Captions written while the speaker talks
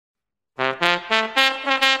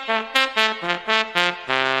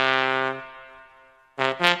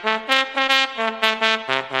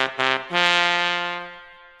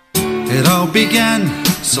began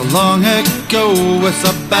so long ago with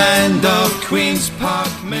a band of Queen's Park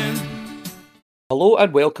men. Hello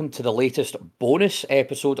and welcome to the latest bonus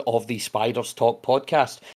episode of the Spiders Talk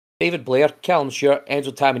podcast. David Blair, Calum,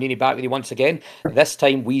 Enzo Tamanini back with you once again. This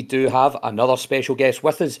time we do have another special guest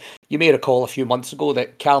with us. You may recall a few months ago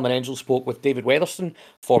that Calum and Enzo spoke with David Weatherston,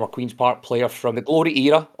 former Queen's Park player from the glory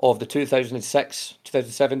era of the 2006,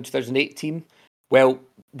 2007, 2008 team. Well,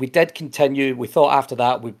 we did continue. We thought after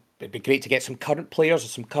that it'd be great to get some current players or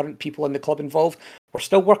some current people in the club involved. We're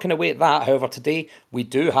still working away at that. However, today we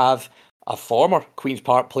do have a former Queen's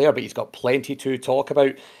Park player, but he's got plenty to talk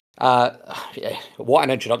about. What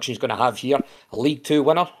an introduction he's going to have here. A League 2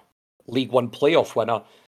 winner, League 1 playoff winner,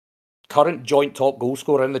 current joint top goal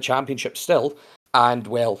scorer in the Championship still, and,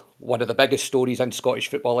 well, one of the biggest stories in Scottish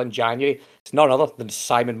football in January. It's none other than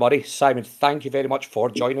Simon Murray. Simon, thank you very much for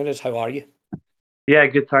joining us. How are you? Yeah,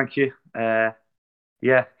 good, thank you.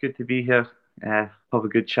 Good to be here. Have a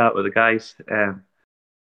good chat with the guys.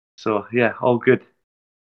 All good.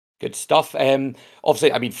 Good stuff.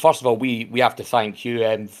 Obviously, I mean, first of all, we have to thank you.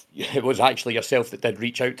 It was actually yourself that did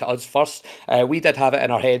reach out to us first. We did have it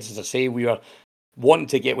in our heads, as I say. We actually wanted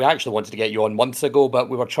to get you on months ago, but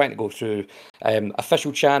we were trying to go through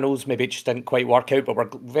official channels. Maybe it just didn't quite work out, but we're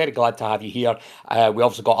very glad to have you here. We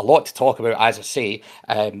obviously got a lot to talk about, as I say.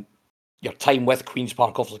 Your time with Queen's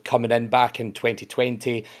Park obviously coming in back in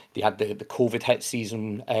 2020. They had the COVID hit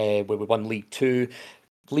season where we won League 2,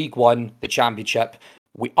 League 1, the Championship.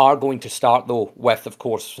 We are going to start, though, with, of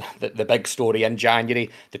course, the big story in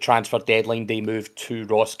January, the transfer deadline day move to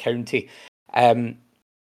Ross County. I'm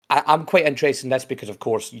quite interested in this because, of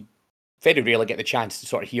course, you very rarely get the chance to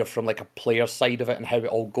sort of hear from like a player's side of it and how it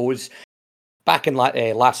all goes. Back in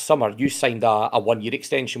last summer, you signed a 1-year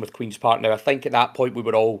extension with Queen's Park. Now, I think at that point we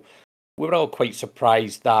were all quite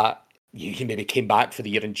surprised that you maybe came back for the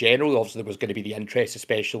year in general. Obviously, there was going to be the interest,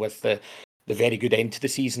 especially with the very good end to the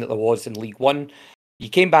season that there was in League 1. You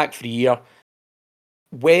came back for a year.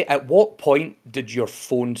 At what point did your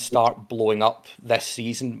phone start blowing up this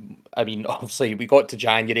season? I mean, obviously, we got to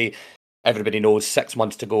January. Everybody knows 6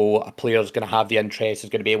 months to go. A player's going to have the interest, is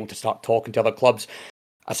going to be able to start talking to other clubs.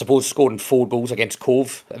 I suppose scoring 4 goals against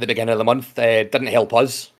Cove at the beginning of the month didn't help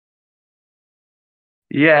us.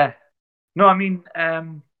 Yeah. No, I mean,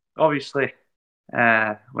 obviously,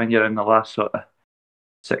 when you're in the last sort of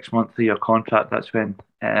 6 months of your contract, that's when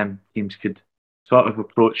teams could sort of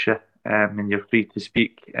approach you and you're free to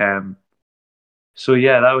speak. That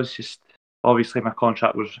was just, obviously my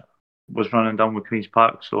contract was running down with Queen's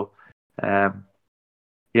Park, so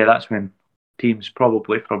that's when teams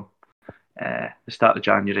probably from the start of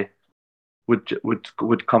January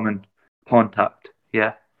would come and contact.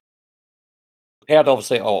 Yeah. Heard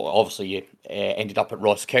obviously you ended up at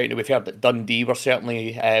Ross County. We've heard that Dundee were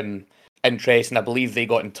certainly interested, and I believe they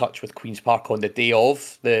got in touch with Queen's Park on the day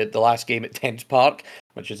of the last game at Thames Park,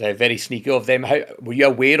 which is very sneaky of them. How were you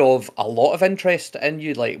aware of a lot of interest in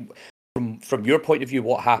you? Like from your point of view,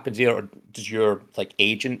 what happens here? Or does your like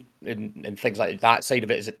agent and things like that side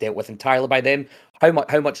of it, is it dealt with entirely by them? How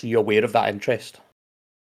much are you aware of that interest?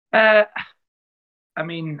 I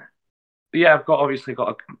mean, yeah, I've obviously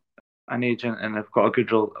got an agent and I've got a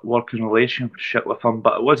good working relationship with him,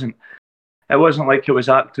 but it wasn't like it was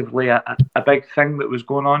actively a big thing that was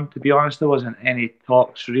going on. To be honest, there wasn't any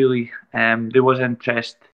talks really. There was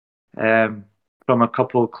interest from a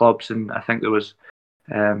couple of clubs, and I think there was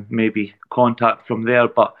maybe contact from there,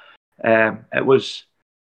 but it was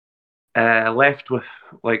left with,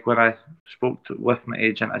 like, when I spoke with my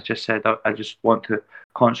agent, I just said I just want to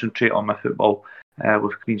concentrate on my football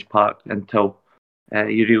with Queen's Park until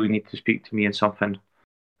you really need to speak to me and something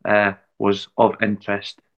was of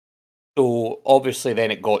interest. So obviously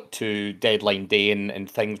then it got to deadline day and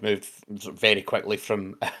things moved very quickly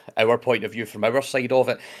from our point of view, from our side of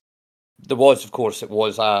it. There was, of course,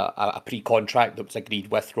 a pre-contract that was agreed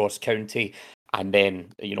with Ross County, and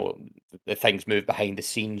then, the things moved behind the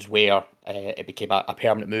scenes where it became a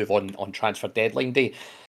permanent move on transfer deadline day.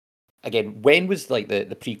 Again, when was like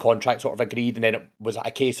the pre-contract sort of agreed, and then it was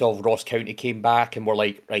a case of Ross County came back and were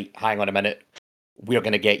like, right, hang on a minute, we're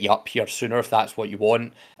going to get you up here sooner if that's what you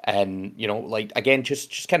want. And, again,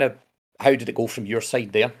 just kind of, how did it go from your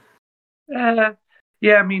side there?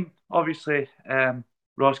 I mean, obviously,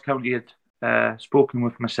 Ross County had spoken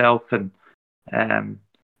with myself, and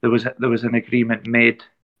there was an agreement made.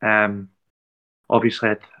 Obviously,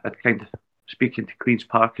 I'd kind of speaking to Queen's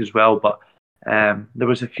Park as well, but there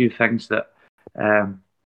was a few things that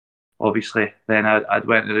obviously then I'd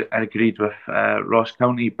went and agreed with Ross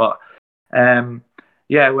County, but when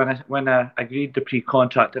I agreed the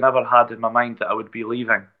pre-contract, I never had in my mind that I would be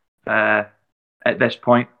leaving. at this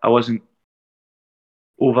point, I wasn't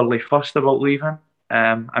overly fussed about leaving.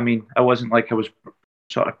 I mean, I wasn't like I was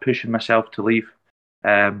sort of pushing myself to leave.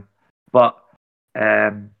 But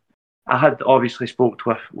um, I had obviously spoke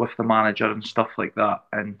with the manager and stuff like that,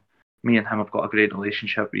 and me and him have got a great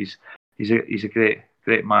relationship. He's a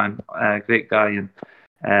great man, great guy,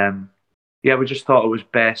 and yeah, we just thought it was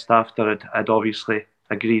best after I'd obviously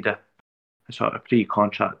agreed a sort of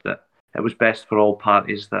pre-contract that it was best for all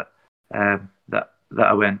parties that that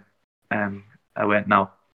I went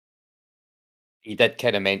now. You did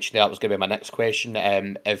kind of mention that was going to be my next question.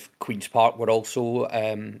 If Queen's Park were also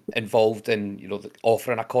involved in,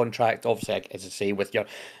 offering a contract, obviously, as I say, with your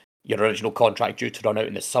original contract due to run out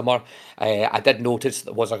in the summer, I did notice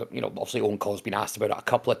there was obviously Owen Call's been asked about it a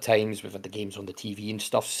couple of times. We've had the games on the TV and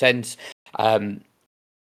stuff since.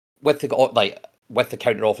 With the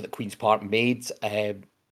counter offer that Queen's Park made,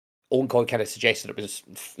 Owen Call kind of suggested it was,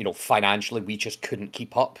 financially we just couldn't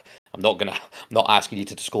keep up. I'm not asking you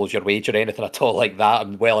to disclose your wage or anything at all like that.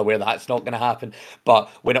 I'm well aware that's not going to happen. But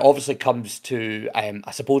when it obviously comes to,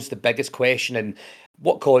 I suppose the biggest question and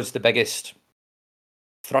what caused the biggest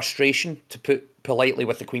frustration, to put politely,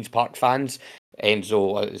 with the Queen's Park fans,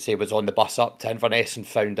 Enzo, say, was on the bus up to Inverness and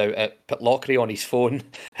found out at Pitlochry on his phone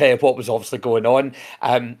what was obviously going on.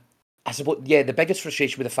 I suppose, yeah, the biggest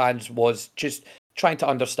frustration with the fans was just trying to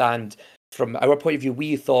understand from our point of view.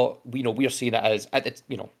 We thought, we're seeing it as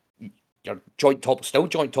your joint top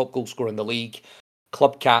goal scorer in the league,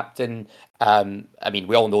 club captain. I mean,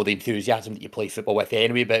 we all know the enthusiasm that you play football with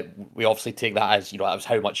anyway, but we obviously take that as, that was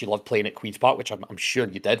how much you loved playing at Queen's Park, which I'm sure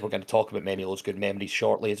you did. We're going to talk about many of those good memories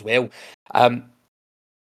shortly as well.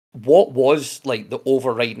 What was like the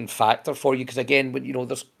overriding factor for you? Because again, when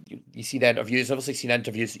there's you see the interviews, obviously seen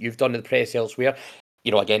interviews that you've done in the press elsewhere.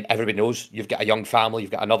 Again, everybody knows you've got a young family,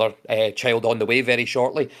 you've got another child on the way very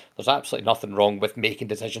shortly. There's absolutely nothing wrong with making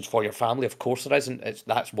decisions for your family. Of course there isn't.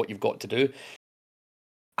 That's what you've got to do.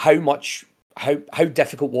 How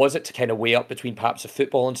difficult was it to kind of weigh up between perhaps the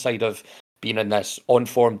footballing side of being in this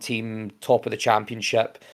on-form team, top of the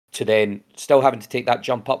championship, to then still having to take that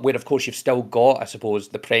jump up, where of course you've still got, I suppose,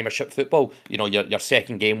 the Premiership football. Your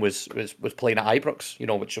second game was playing at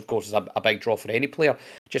Ibrox, which of course is a big draw for any player.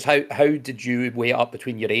 Just how did you weigh it up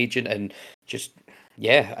between your agent and just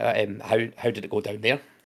how did it go down there?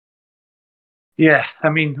 Yeah, I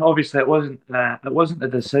mean, obviously it wasn't a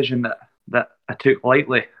decision that I took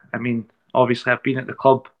lightly. I mean, obviously I've been at the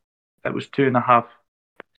club. It was 2.5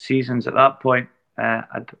 seasons at that point.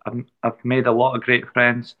 I've made a lot of great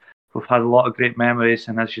friends. We've had a lot of great memories,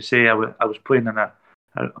 and as you say, I was playing in a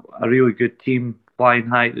really good team, flying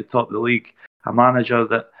high at the top of the league. A manager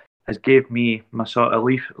that has gave me my sort of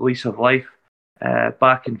lease of life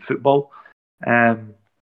back in football, and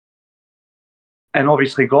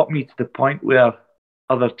obviously got me to the point where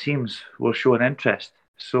other teams were showing interest.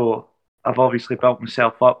 So I've obviously built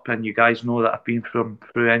myself up, and you guys know that I've been through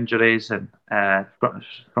injuries and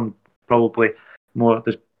from probably more.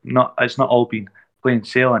 It's not all been plain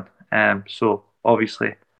sailing. So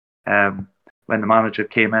obviously, when the manager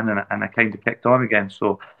came in and I kind of kicked on again.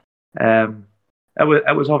 So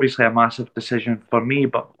it was obviously a massive decision for me,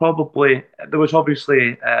 but probably there was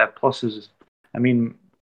obviously pluses. I mean,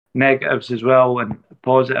 negatives as well and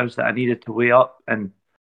positives that I needed to weigh up, and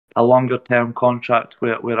a longer term contract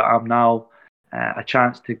where I am now, a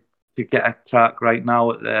chance to get a crack right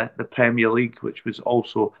now at the Premier League, which was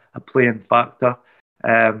also a playing factor,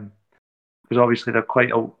 because obviously they're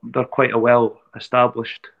quite a well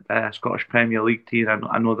established Scottish Premier League team.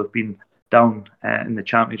 I know they've been down in the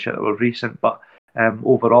Championship that were recent, but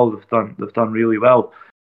overall they've done really well.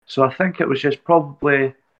 So I think it was just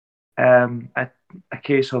probably a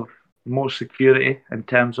case of more security in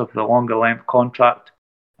terms of the longer length contract,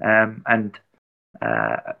 and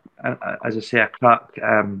as I say, a crack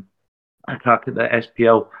at the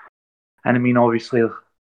SPL. And I mean, obviously,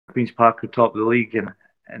 Queen's Park are top of the league, and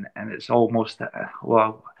it's almost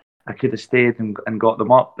well, I could have stayed and got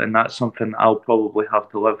them up, and that's something I'll probably have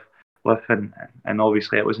to live with. And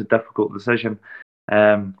obviously, it was a difficult decision,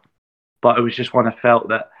 but it was just one I felt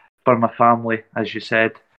that for my family, as you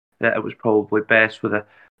said, that it was probably best with the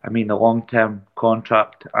long term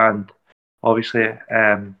contract, and obviously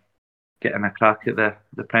getting a crack at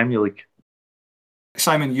the Premier League.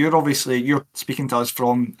 Simon, you're speaking to us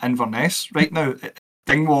from Inverness right now.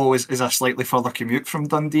 Dingwall is a slightly further commute from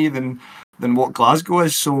Dundee than what Glasgow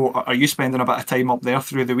is. So are you spending a bit of time up there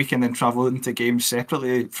through the week and then travelling to games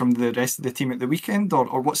separately from the rest of the team at the weekend,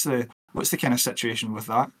 or what's the kind of situation with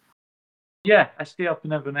that? Yeah, I stay up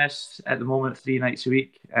in Inverness at the moment 3 nights a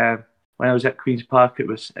week. When I was at Queen's Park, it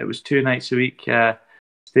was 2 nights a week.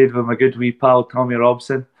 stayed with my good wee pal Tommy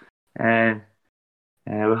Robson. We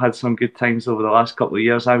had some good times over the last couple of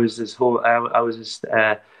years. I was his what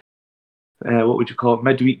would you call it,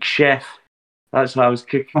 midweek chef. That's what I was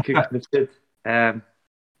cooking the food.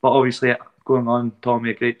 But obviously, going on,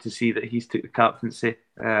 Tommy, great to see that he's took the captaincy.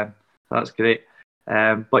 That's great.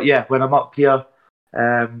 But yeah, when I'm up here,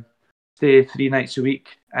 stay 3 nights a week,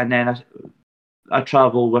 and then I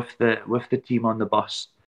travel with the team on the bus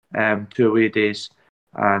to away days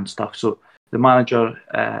and stuff. So the manager,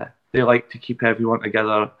 they like to keep everyone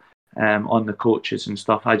together on the coaches and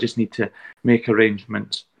stuff. I just need to make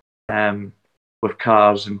arrangements with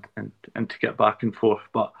cars and to get back and forth.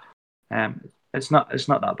 But it's not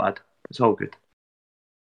that bad. It's all good.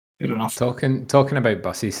 Good enough. Talking about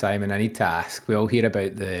buses, Simon, I need to ask. We all hear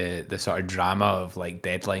about the sort of drama of like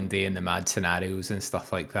deadline day and the mad scenarios and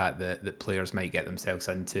stuff like that players might get themselves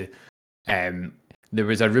into. There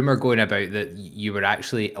was a rumor going about that you were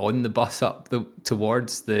actually on the bus up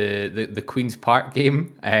towards the Queen's Park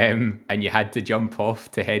game, and you had to jump off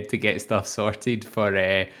to head to get stuff sorted for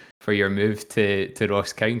your move to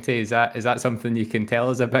Ross County. Is that something you can tell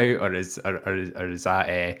us about, or is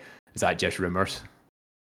that just rumours?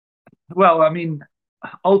 Well, I mean,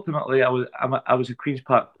 ultimately, I was a Queen's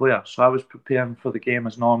Park player, so I was preparing for the game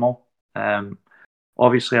as normal.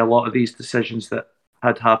 Obviously, a lot of these decisions that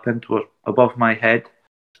had happened were above my head,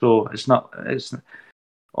 so it's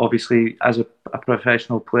obviously, as a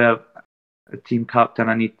professional player, a team captain,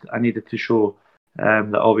 I needed to show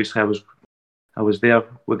that obviously I was there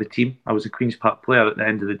with the team. I was a Queen's Park player at the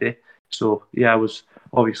end of the day, so yeah, I was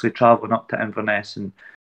obviously travelling up to Inverness, and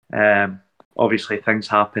obviously things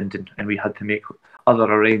happened and we had to make other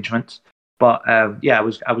arrangements. But yeah, I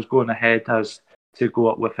was going ahead as to go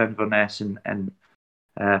up with Inverness and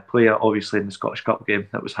play obviously in the Scottish Cup game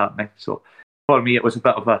that was happening. So for me, it was a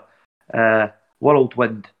bit of a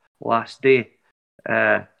whirlwind last day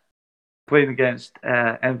playing against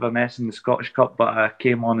Inverness in the Scottish Cup, but I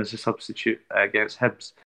came on as a substitute against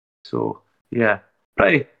Hibs. So yeah,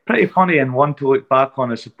 pretty funny and one to look back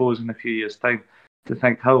on, I suppose, in a few years' time, to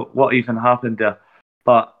think what even happened there.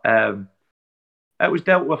 But it was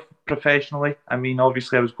dealt with professionally. I mean,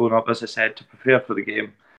 obviously I was going up, as I said, to prepare for the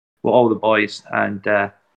game with all the boys, and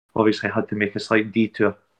obviously I had to make a slight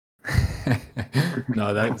detour.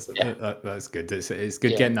 No, that's good. It's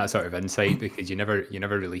good getting that sort of insight, because you never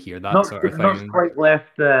really hear that sort of thing. Not quite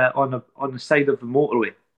left on the side of the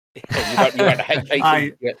motorway. You weren't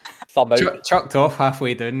hitchhiking, thumb out. Chucked off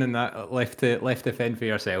halfway down, and that left to fend for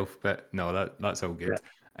yourself. But no, that's all good.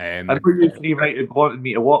 I know you three wanted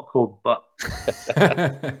me to walk home, but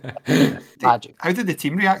Magic. How did the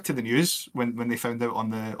team react to the news when they found out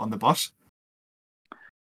on the bus?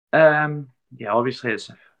 Yeah, obviously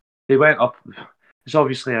they went up. It's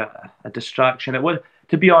obviously a distraction. It was,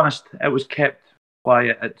 to be honest, it was kept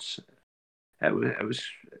quiet.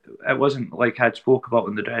 It wasn't like I'd spoke about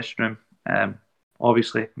in the dressing room.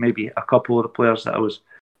 Obviously, maybe a couple of the players that I was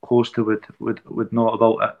close to would know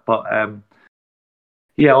about it, but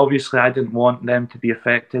yeah, obviously I didn't want them to be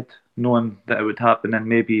affected, knowing that it would happen, and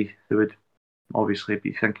maybe they would obviously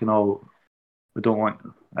be thinking, "Oh, I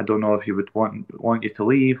don't know if he would want you to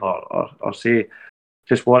leave or say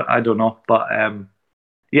just what, I don't know." But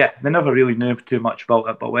yeah, they never really knew too much about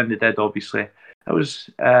it. But when they did, obviously, it was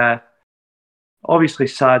obviously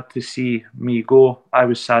sad to see me go. I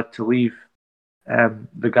was sad to leave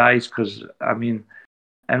the guys, because I mean,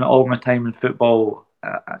 in all my time in football,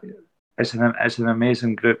 it's an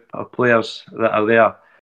amazing group of players that are there.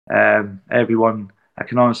 Everyone, I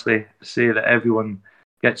can honestly say that everyone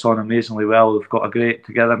gets on amazingly well. They've got a great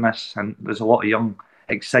togetherness, and there's a lot of young,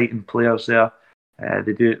 exciting players there.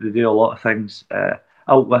 They do a lot of things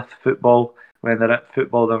out with football. When they're at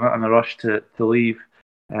football, they're not in a rush to leave.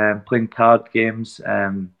 Playing card games,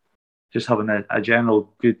 just having a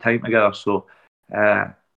general good time together. So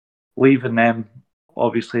leaving them,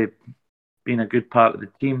 obviously being a good part of the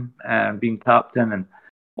team, being captain, and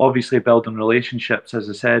obviously building relationships, as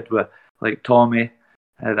I said, with like Tommy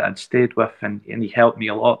that I'd stayed with, and he helped me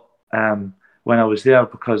a lot when I was there,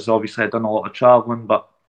 because obviously I'd done a lot of travelling, but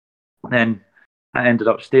then I ended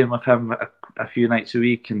up staying with him a few nights a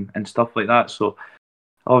week and stuff like that. So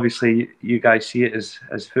obviously you guys see it as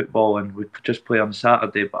football, and we just play on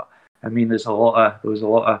Saturday, but I mean there was a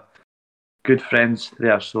lot of good friends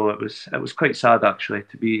there, so it was quite sad, actually,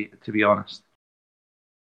 to be honest.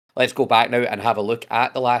 Let's go back now and have a look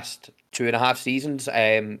at the last 2.5 seasons.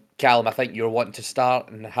 Calum, I think you're wanting to start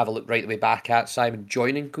and have a look right the way back at Simon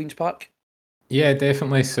joining Queen's Park. Yeah,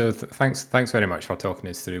 definitely. So thanks very much for talking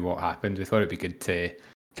us through what happened. We thought it'd be good to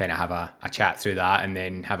kind of have a chat through that, and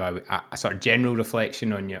then have a sort of general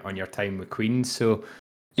reflection on your time with Queens. So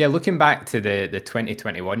yeah, looking back to the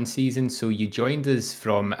 2021 season, so you joined us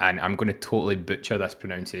from, and I'm going to totally butcher this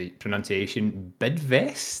pronunciation,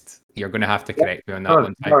 Bidvest. You're going to have to correct me on that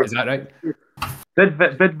one. Sorry. Is that right?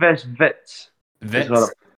 Bidvest Vits.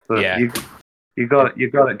 Vits. Yeah. You got it. You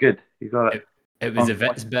got it good. You got it. It was a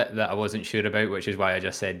Vits bit that I wasn't sure about, which is why I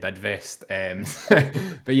just said Bidvest.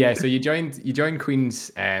 But yeah, so you joined Queens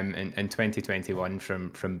in 2021 from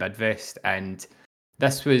Bidvest, and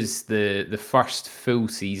this was the first full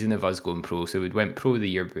season of us going pro. So we went pro the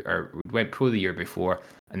year before,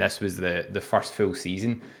 and this was the first full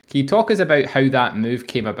season. Can you talk us about how that move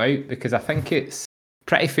came about? Because I think it's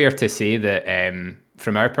pretty fair to say that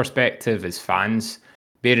from our perspective as fans,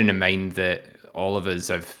 bearing in mind that all of us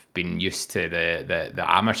have been used to the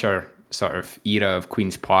amateur sort of era of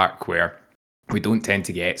Queen's Park, where we don't tend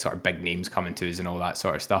to get sort of big names coming to us and all that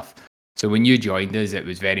sort of stuff. So when you joined us, it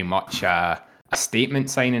was very much a statement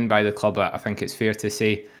signing by the club, I think it's fair to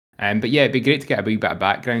say. But yeah, it'd be great to get a wee bit of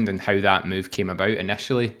background on how that move came about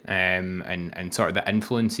initially, and sort of the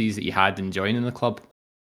influences that you had in joining the club.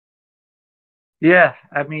 Yeah,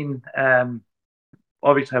 I mean,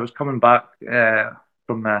 obviously I was coming back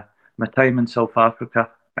from my time in South Africa,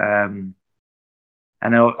 and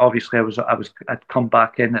obviously I'd come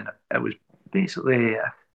back in, and it was basically it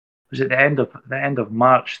was at the end of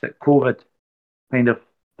March that COVID kind of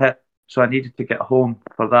hit, so I needed to get home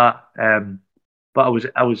for that. But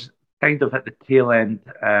I was kind of at the tail end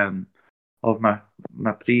of my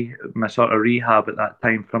sort of rehab at that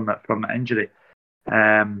time from my injury.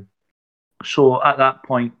 So at that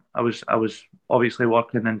point, I was obviously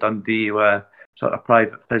working in Dundee with sort of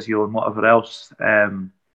private physio and whatever else.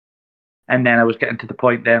 And then I was getting to the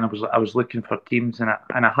point. Then I was looking for teams, and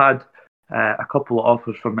I had a couple of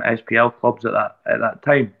offers from the SPL clubs at that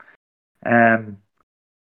time.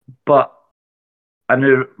 But I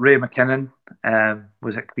knew Ray McKinnon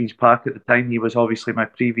was at Queen's Park at the time. He was obviously my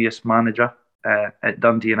previous manager at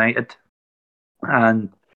Dundee United,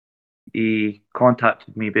 and he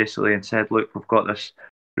contacted me basically and said, "Look, we've got this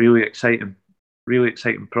really exciting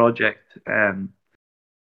project to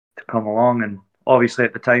come along." And obviously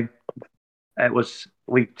at the time it was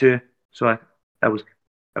League Two, so it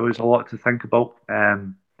was a lot to think about.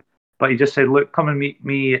 But he just said, "Look, come and meet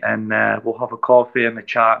me, and we'll have a coffee and a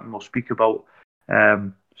chat, and we'll speak about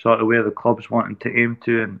sort of where the club's wanting to aim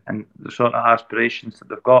to, and the sort of aspirations that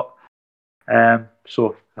they've got."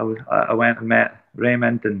 So I went and met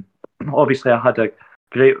Raymond, and obviously I had a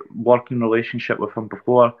great working relationship with him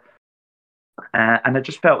before, and I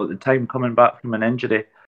just felt at the time, coming back from an injury,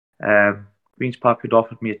 Queen's Park had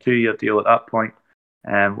offered me a 2-year deal at that point,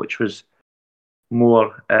 which was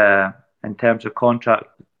more in terms of contract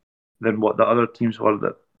than what the other teams were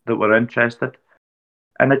that were interested.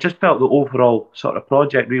 And I just felt the overall sort of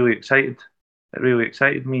project really excited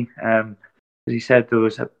me. As he said, there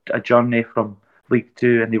was a journey from League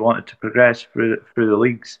Two, and they wanted to progress through the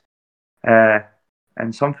leagues.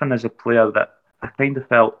 And something as a player that I kind of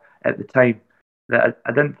felt at the time that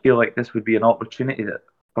I didn't feel like this would be an opportunity that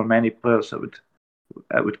for many players that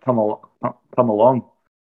would come along.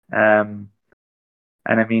 And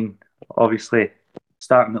I mean, obviously,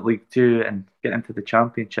 starting at League Two and getting into the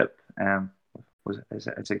Championship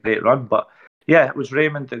it's a great run. But yeah, it was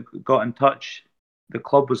Raymond that got in touch. The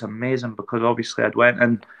club was amazing because obviously I'd went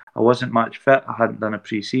in, I wasn't match fit, I hadn't done a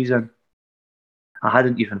pre-season, I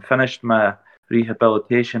hadn't even finished my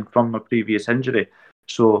rehabilitation from my previous injury.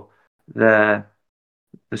 So the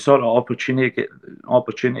sort of opportunity that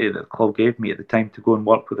the club gave me at the time to go and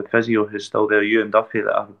work with a physio who's still there, Ewan Duffy,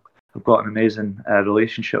 that I've got an amazing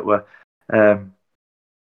relationship with.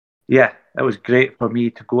 Yeah, it was great for me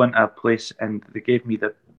to go into a place, and they gave me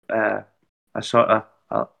a sort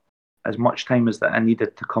of as much time as that I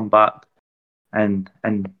needed to come back and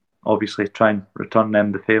obviously try and return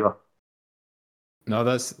them the favour. No,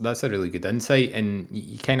 that's a really good insight, and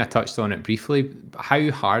you kind of touched on it briefly. How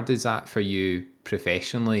hard is that for you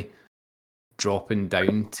professionally, dropping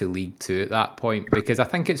down to League Two at that point? Because I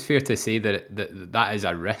think it's fair to say that is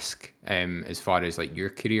a risk as far as like your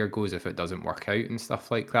career goes if it doesn't work out and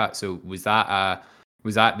stuff like that. So was that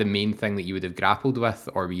the main thing that you would have grappled with,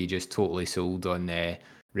 or were you just totally sold on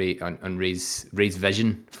Ray's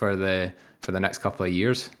vision for the next couple of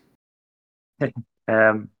years?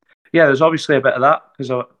 Yeah, there's obviously a bit of that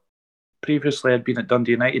because previously I'd been at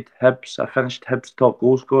Dundee United, Hibs. I finished Hibs top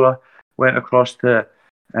goal scorer, went across to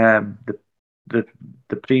the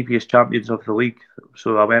previous champions of the league.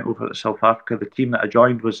 So I went over to South Africa. The team that I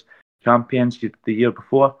joined was champions the year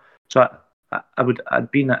before. So I would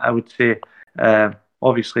say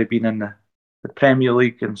obviously being in the Premier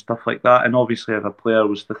League and stuff like that, and obviously if a player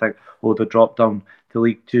was to think, oh, they drop down to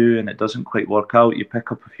League Two and it doesn't quite work out, you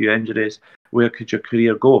pick up a few injuries, where could your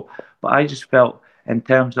career go? But I just felt in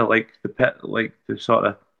terms of like the sort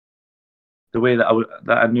of the way that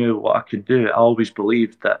I knew what I could do, I always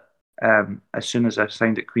believed that as soon as I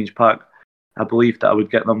signed at Queen's Park, I believed that I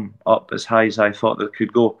would get them up as high as I thought they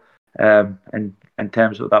could go. And in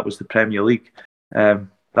terms of that was the Premier League, that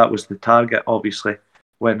was the target, obviously,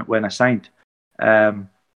 when I signed. And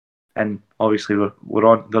obviously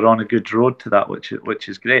they're on a good road to that, which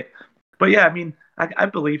is great. But yeah, I mean, I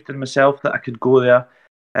believed in myself that I could go there.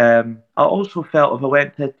 I also felt if I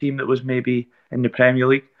went to a team that was maybe in the Premier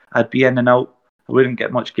League, I'd be in and out. I wouldn't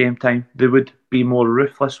get much game time. They would be more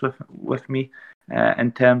ruthless with me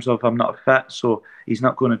in terms of I'm not fit, so he's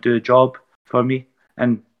not going to do a job for me.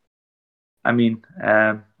 And I mean,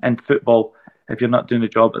 in football, if you're not doing a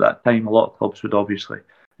job at that time, a lot of clubs would obviously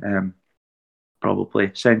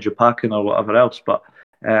probably send you packing or whatever else. But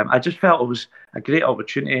I just felt it was a great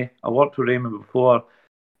opportunity. I worked with Raymond before,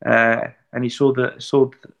 and he sold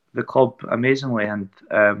the club amazingly, and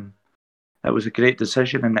it was a great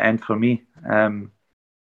decision in the end for me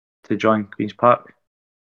to join Queen's Park.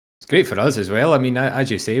 It's great for us as well. I mean,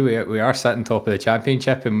 as you say, we are sitting top of the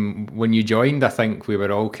championship, and when you joined, I think we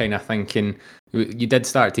were all kind of thinking, you did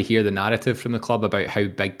start to hear the narrative from the club about how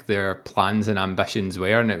big their plans and ambitions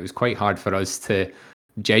were, and it was quite hard for us to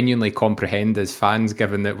genuinely comprehend as fans,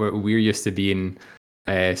 given that we're used to being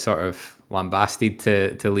sort of lambasted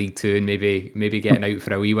to League Two and maybe getting out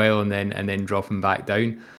for a wee while and then dropping back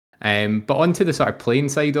down. But onto the sort of playing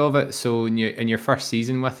side of it. So in your first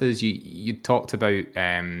season with us, you talked about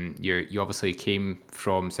you obviously came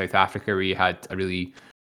from South Africa where you had a really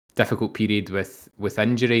difficult period with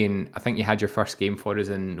injury, and I think you had your first game for us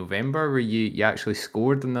in November where you actually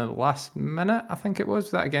scored in the last minute. I think it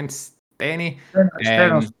was that against Denny.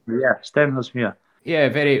 Stenhousemuir. Yeah,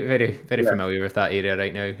 very, very, very familiar with that area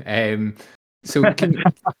right now. So can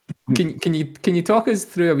you talk us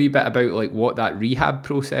through a wee bit about like what that rehab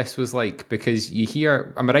process was like? Because you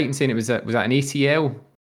hear, am I right in saying was that an ACL?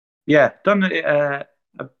 Yeah, I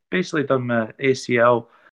basically done my ACL,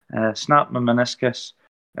 snapped my meniscus.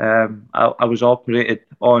 I was operated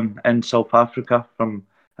on in South Africa from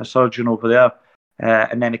a surgeon over there,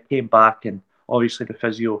 and then it came back, and obviously the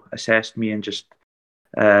physio assessed me and just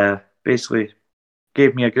basically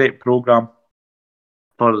gave me a great program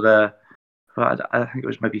for I think it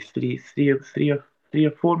was maybe 3 or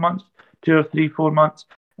 4 months, 2 or 3, 4 months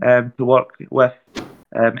to work with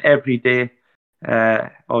every day.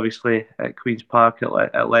 Obviously at Queen's Park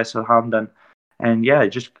at Lesser Hampden, and yeah, it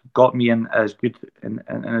just got me in as good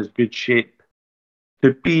shape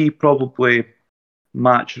to be probably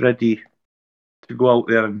match ready to go out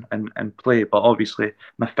there and play. But obviously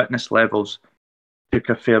my fitness levels took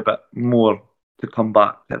a fair bit more to come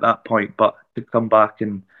back at that point. But to come back,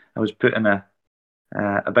 and I was put in a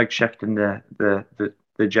big shift in the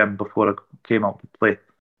gym before I came up to play.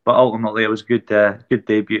 But ultimately, it was a good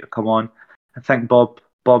debut to come on. I think Bob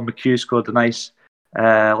McHugh scored a nice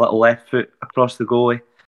little left foot across the goalie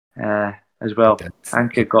as well. I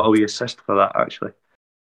think he got a wee assist for that actually.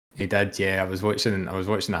 He did, yeah. I was watching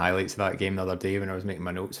the highlights of that game the other day when I was making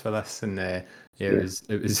my notes for this, and it was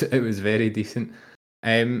very decent.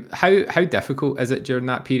 How difficult is it during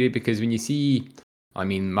that period? Because when you see, I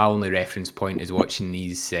mean, my only reference point is watching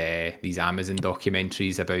these Amazon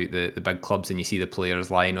documentaries about the big clubs, and you see the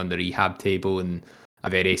players lying on the rehab table and a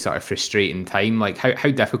very sort of frustrating time. Like how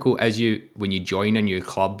difficult is you when you join a new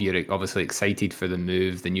club? You're obviously excited for the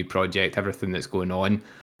move, the new project, everything that's going on.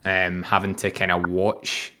 Having to kind of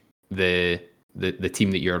watch the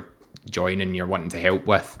team that you're joining, you're wanting to help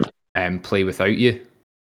with, play without you.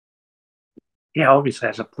 Yeah, obviously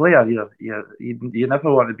as a player, you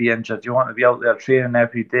never want to be injured. You want to be out there training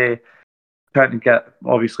every day, trying to get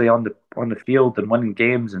obviously on the field and winning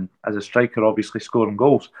games, and as a striker, obviously scoring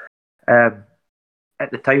goals. At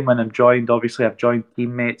the time when I'm joined, obviously I've joined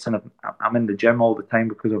teammates, and I'm in the gym all the time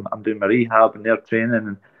because I'm doing my rehab and they're training,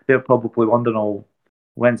 and they're probably wondering, oh,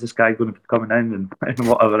 when's this guy going to be coming in and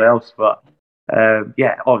whatever else. But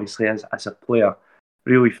yeah, obviously as a player,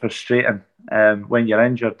 really frustrating when you're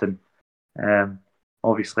injured, and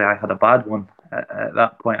obviously I had a bad one at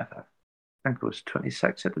that point. I think it was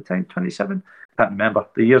 26 at the time, 27. Can't remember.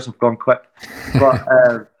 The years have gone quick,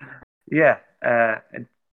 but yeah,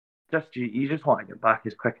 you just want to get back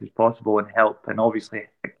as quick as possible and help. And obviously,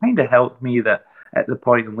 it kind of helped me that at the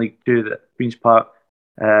point in League Two that Queen's Park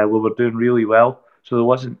we were doing really well, so there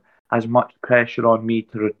wasn't as much pressure on me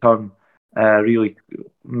to return really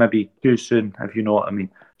maybe too soon, if you know what I mean.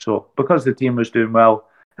 So because the team was doing well,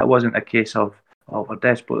 it wasn't a case of we're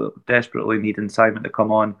desperately needing Simon to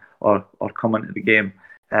come on or come into the game.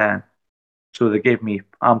 So they gave me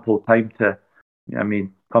ample time to,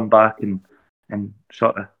 come back and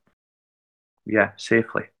sort of,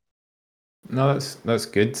 safely. No, that's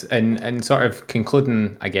good. And sort of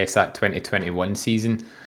concluding, I guess, that 2021 season.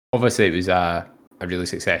 Obviously, it was a really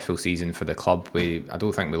successful season for the club. I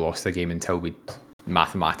don't think we lost the game until we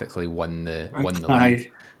mathematically won the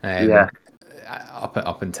league.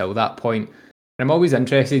 Up until that point. And I'm always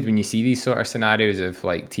interested when you see these sort of scenarios of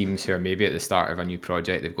like teams who are maybe at the start of a new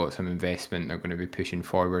project, they've got some investment, they're going to be pushing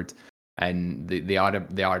forward, and they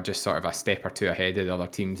are just sort of a step or two ahead of the other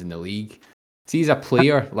teams in the league. See, as a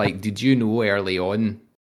player, like, did you know early on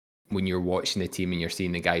when you're watching the team and you're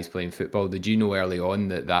seeing the guys playing football, did you know early on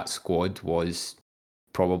that squad was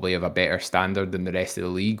probably of a better standard than the rest of the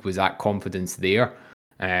league? Was that confidence there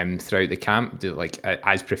throughout the camp?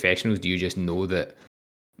 As professionals, do you just know that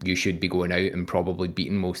you should be going out and probably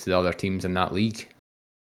beating most of the other teams in that league?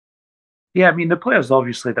 Yeah, I mean, the players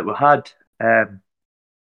obviously that we had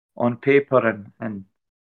on paper and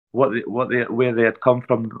where they had come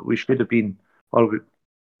from, we should have been, or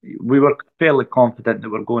we were fairly confident that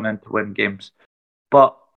we're going in to win games.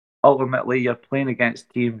 But ultimately, you're playing against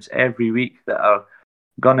teams every week that are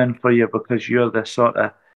gunning for you because you're the sort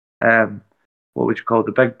of what would you call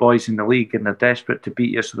the big boys in the league, and they're desperate to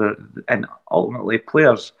beat you. And ultimately,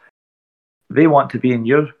 players, they want to be in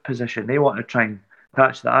your position. They want to try and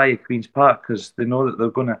catch the eye of Queen's Park because they know that they're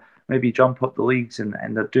going to maybe jump up the leagues and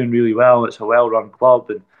they're doing really well. It's a well-run club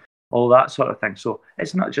and all that sort of thing. So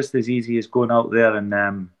it's not just as easy as going out there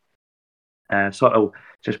and sort of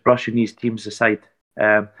just brushing these teams aside.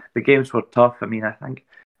 The games were tough. I mean, I think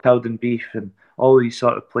Calum and all these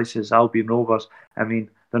sort of places, Albion Rovers, I mean,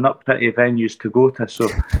 they're not pretty venues to go to. So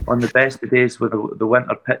on the best of days with the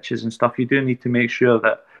winter pitches and stuff, you do need to make sure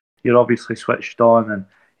that you're obviously switched on and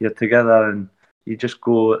you're together and you just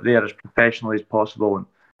go there as professionally as possible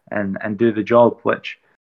and do the job, which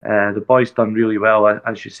the boys done really well.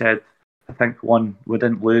 As you said, I think we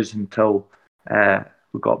didn't lose until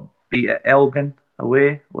we got beat at Elgin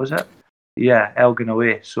away, was it? Yeah, Elgin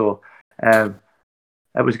away. So it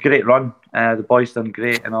was a great run. The boys done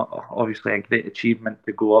great, and obviously a great achievement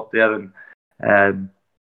to go up there and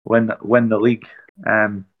win the league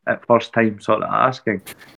at first time, sort of asking.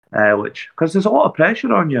 Which, because there's a lot of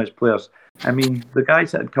pressure on you as players. I mean, the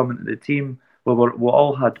guys that had come into the team, we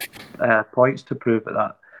all had points to prove at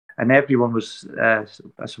that, and everyone was, I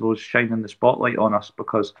suppose, shining the spotlight on us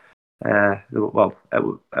because, it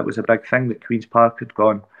was a big thing that Queen's Park had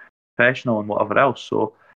gone professional and whatever else.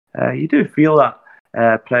 So you do feel that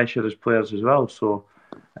pressure as players as well. So,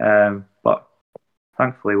 but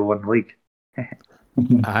thankfully we won the league.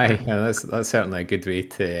 Aye, that's certainly a good way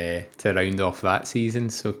to round off that season.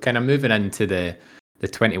 So kind of moving into the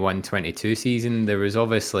 21-22 season, there was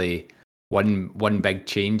obviously one big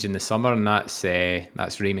change in the summer, and that's Ray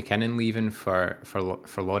McKinnon leaving for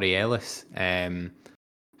Laurie Ellis.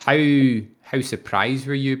 How surprised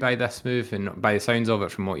were you by this move? And by the sounds of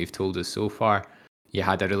it, from what you've told us so far, you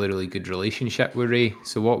had a really good relationship with Ray.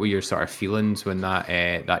 So what were your sort of feelings when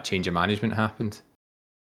that change of management happened?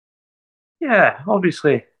 Yeah,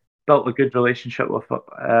 obviously built a good relationship with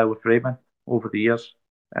Raymond over the years.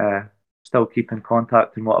 Still keep in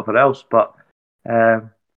contact and whatever else, but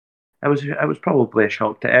it was probably a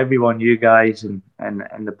shock to everyone, you guys and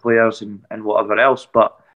the players and whatever else.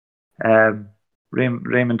 But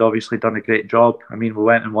Raymond obviously done a great job. I mean, we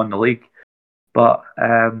went and won the league, but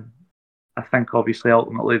I think obviously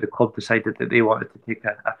ultimately the club decided that they wanted to take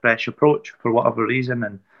a fresh approach for whatever reason.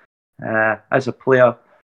 And as a player,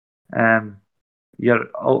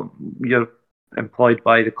 you're employed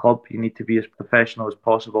by the club. You need to be as professional as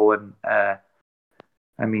possible, and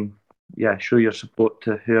show your support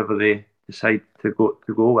to whoever they decide to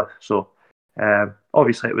go with. So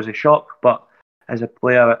obviously it was a shock, but as a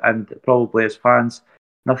player and probably as fans,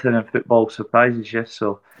 nothing in football surprises you.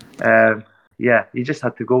 So you just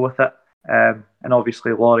had to go with it. And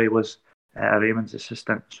obviously Laurie was Raymond's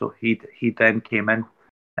assistant, so he then came in.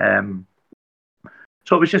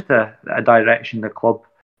 So it was just a direction the club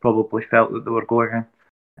probably felt that they were going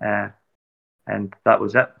in, and that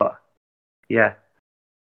was it. But yeah.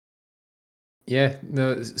 Yeah,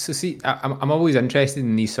 no. So see, I'm always interested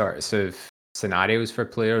in these sorts of scenarios for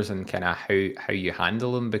players and kind of how you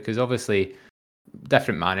handle them, because obviously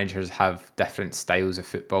different managers have different styles of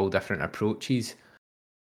football, different approaches.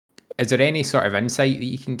 is there any sort of insight that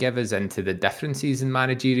you can give us into the differences in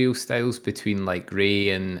managerial styles between like Ray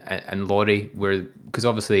and Laurie? Because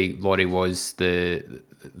obviously Laurie was the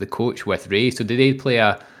coach with Ray, so did they play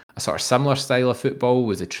a sort of similar style of football?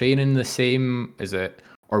 Was the training the same?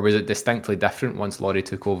 Or was it distinctly different once Laurie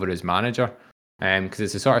took over as manager? Because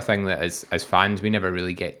it's the sort of thing that as fans we never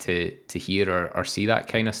really get to hear or see that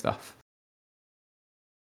kind of stuff.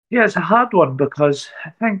 Yeah, it's a hard one because I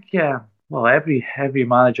think, well, every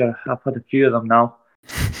manager, I've had a few of them now,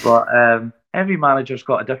 but every manager's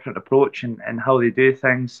got a different approach in how they do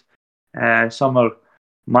things. Some are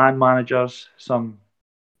man managers, some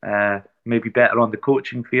maybe better on the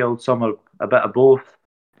coaching field, some are a bit of both.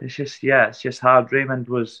 It's just hard. Raymond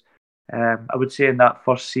was, I would say in that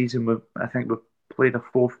first season, I think we played a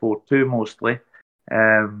 4-4-2 mostly. We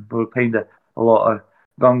were kind of a lot of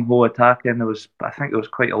gung ho attacking. I think there was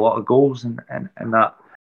quite a lot of goals in that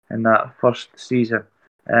first season.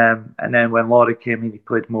 And then when Laurie came in, he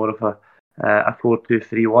played more of a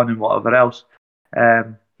 4-2-3-1 and whatever else.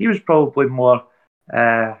 He was probably more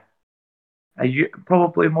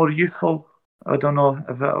probably more youthful. I don't know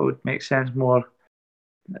if that would make sense. More,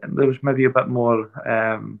 there was maybe a bit more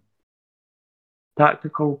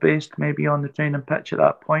tactical based, maybe on the training pitch at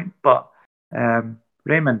that point. But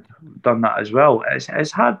Raymond done that as well.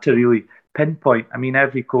 It's hard to really pinpoint. I mean,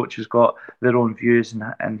 every coach has got their own views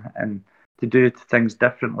and to do things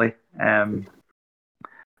differently.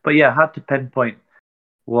 But yeah, hard to pinpoint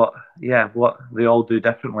what they all do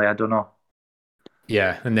differently. I don't know.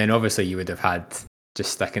 Yeah, and then obviously you would have had,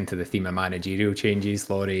 just sticking to the theme of managerial changes,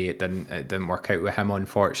 Laurie, it didn't work out with him,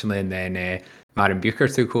 unfortunately, and then Maren Bucher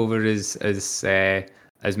took over as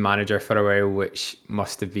manager for a while, which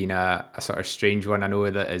must have been a sort of strange one. I know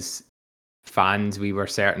that as fans we were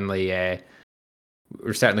certainly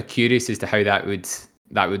curious as to how that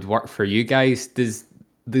would work for you guys. Does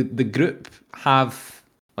the group have,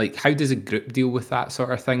 like, how does a group deal with that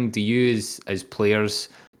sort of thing? Do you as players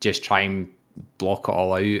just try and block it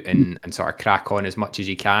all out and sort of crack on as much as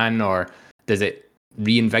you can, or does it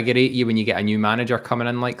reinvigorate you when you get a new manager coming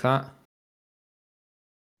in like that?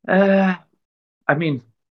 I mean,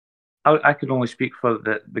 I can only speak for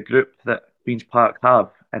the group that Queen's Park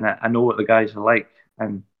have, and I know what the guys are like,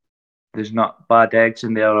 and there's not bad eggs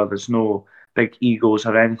in there, or there's no big egos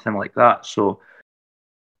or anything like that. So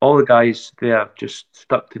all the guys there have just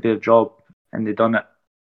stuck to their job, and they've done it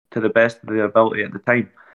to the best of their ability at the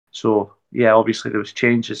time. So yeah, obviously there was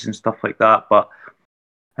changes and stuff like that, but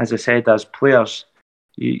as I said, as players,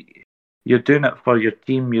 you're doing it for your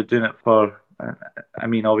team. You're doing it for,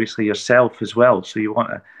 obviously yourself as well. So you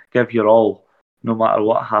want to give your all, no matter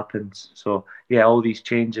what happens. So yeah, all these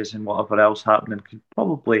changes and whatever else happening could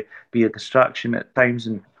probably be a distraction at times,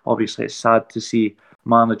 and obviously it's sad to see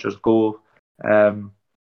managers go.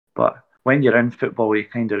 But when you're in football, you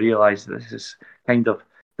kind of realise that this is kind of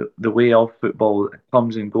the way of football. It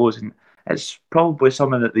comes and goes, and it's probably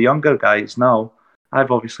something that the younger guys now.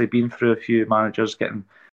 I've obviously been through a few managers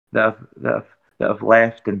that have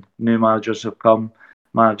left, and new managers have come.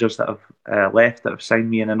 Managers that have left that have signed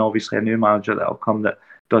me, and then obviously a new manager that will come that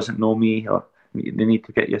doesn't know me, or they need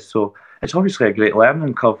to get you. So it's obviously a great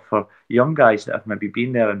learning curve for young guys that have maybe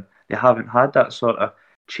been there and they haven't had that sort of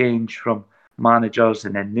change from managers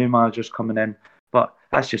and then new managers coming in. But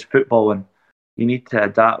that's just football, and you need to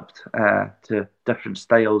adapt to different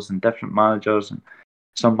styles and different managers. And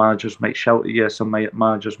some managers might shout at you, some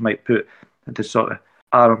managers might put the sort of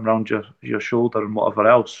arm around your shoulder and whatever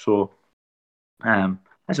else. So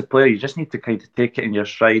as a player, you just need to kind of take it in your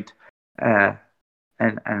stride and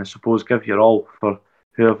I suppose give your all for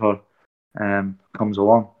whoever comes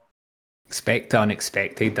along. Expect the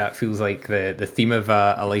unexpected. That feels like the theme of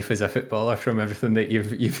a life as a footballer from everything that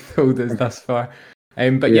you've told us thus far.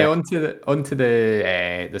 But yeah, onto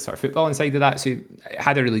the sort of footballing side of that. So it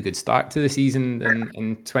had a really good start to the season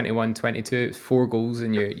in 21-22. It was 4 goals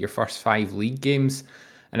in your first 5 league games.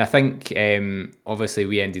 And I think obviously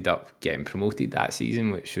we ended up getting promoted that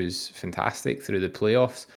season, which was fantastic through the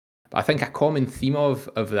playoffs. But I think a common theme of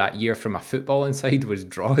that year from a footballing side was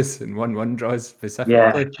draws and 1-1 draws specifically.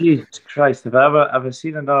 Yeah, Jesus Christ, have I ever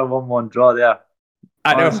seen another 1-1 draw there?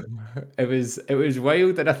 I know. It was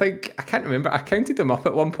wild, and I can't remember. I counted them up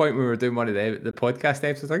at one point when we were doing one of the podcast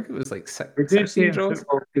episodes. I think it was like 16 draws.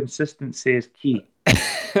 Football consistency is key.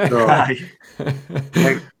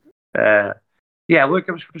 Yeah, look,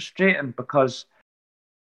 it was frustrating because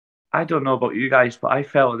I don't know about you guys, but I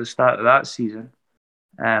felt at the start of that season,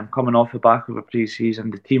 coming off the back of a pre-season,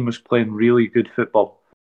 the team was playing really good football.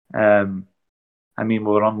 We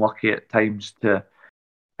were unlucky at times to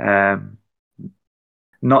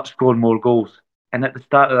not score more goals. And at the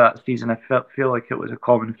start of that season, I feel like it was a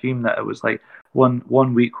common theme that it was like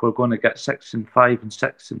one week we're going to get 6 and 5 and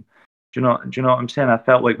 6, and do you know what I'm saying? I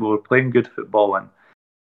felt like we were playing good football,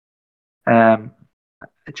 and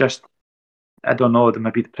it just, I don't know,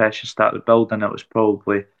 maybe the pressure started building. It was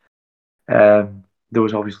probably there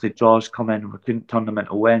was obviously draws coming, and we couldn't turn them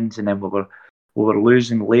into wins, and then we were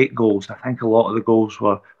losing late goals. I think a lot of the goals we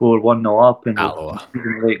were 1-0 up, and we were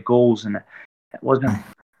losing late goals, and it wasn't.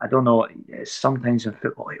 I don't know. It's sometimes in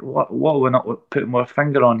football, like, what are we not putting our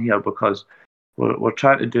finger on here, because we're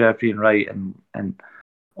trying to do everything right, and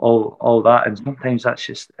all that, and sometimes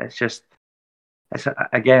it's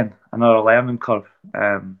again another learning curve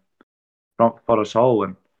for us all,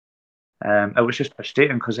 and it was just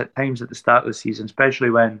frustrating because at times at the start of the season, especially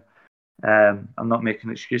when I'm not making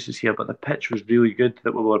excuses here, but the pitch was really good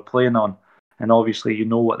that we were playing on, and obviously you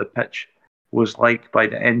know what the pitch was like by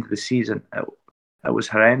the end of the season. It was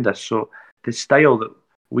horrendous. So the style that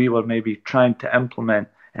we were maybe trying to implement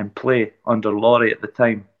and play under Laurie at the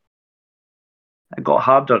time, it got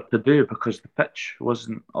harder to do because the pitch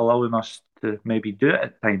wasn't allowing us to maybe do it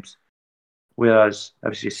at times. Whereas,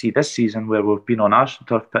 as you see this season, where we've been on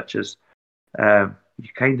AstroTurf pitches, you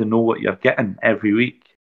kind of know what you're getting every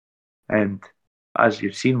week. And as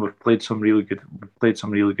you've seen, we've played some really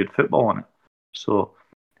good football on it. So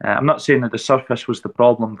I'm not saying that the surface was the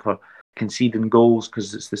problem for conceding goals,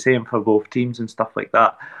 because it's the same for both teams and stuff like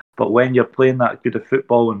that. But when you're playing that good of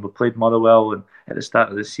football, and we played Motherwell, and at the start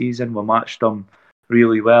of the season we matched them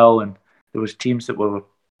really well, and there was teams that we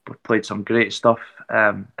played some great stuff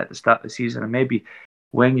at the start of the season, and maybe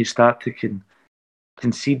when you start to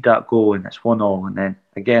concede that goal and it's 1-1, and then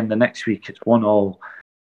again the next week it's 1-1,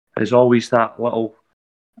 there's always that little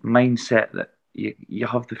mindset that you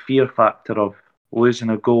have the fear factor of losing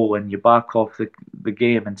a goal and you back off the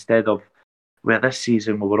game, instead of where this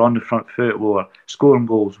season we were on the front foot, we were scoring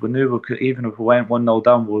goals. We knew we could, even if we went 1-0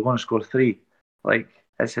 down, we were going to score 3. Like,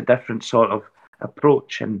 it's a different sort of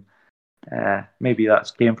approach, and maybe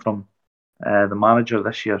that's came from the manager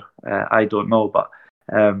this year. I don't know, but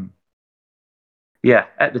yeah,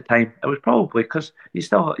 at the time it was probably because you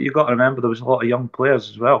got to remember there was a lot of young players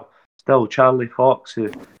as well. Still, Charlie Fox,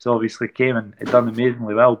 who obviously came and had done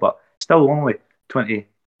amazingly well, but still only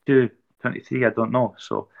 22, 23, I don't know.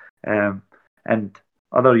 So, and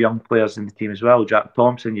other young players in the team as well. Jack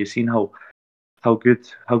Thompson, you've seen how good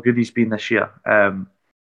he's been this year.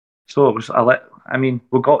 So it was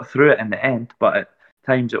we got through it in the end, but at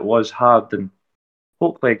times it was hard, and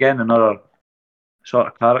hopefully again another sort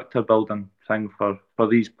of character building thing for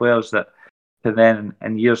these players, that to then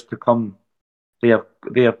in years to come they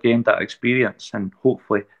have gained that experience and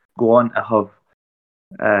hopefully go on to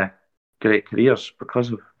have great careers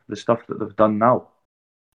because of the stuff that they've done now.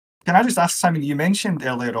 Can I just ask, Simon, you mentioned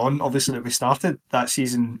earlier on, obviously, that we started that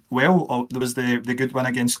season well. There was the good win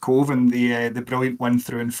against Cove and the brilliant win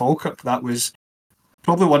through in Falkirk. That was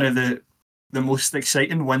probably one of the most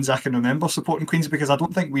exciting wins I can remember supporting Queens, because I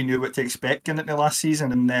don't think we knew what to expect in it the last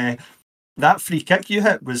season. And that free kick you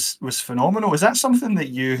hit was phenomenal. Is that something that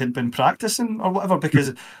you had been practicing or whatever?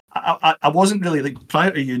 Because I wasn't really, like,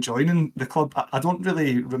 prior to you joining the club, I don't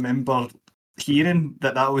really remember hearing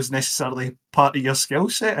that was necessarily part of your skill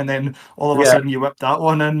set, and then all of a sudden you whipped that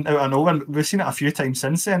one in out of nowhere. We've seen it a few times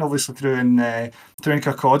since then, obviously through in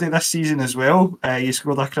Kirkcaldy this season as well. You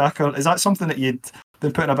scored a cracker. Is that something that you'd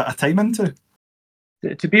been putting a bit of time into?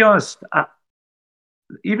 To be honest, I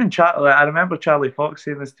remember Charlie Fox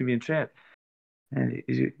saying this to me in training.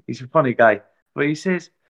 He's a funny guy, but he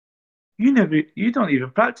says, you don't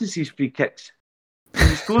even practice these free kicks,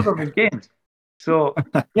 and you score them in games. So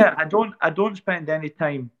yeah, I don't spend any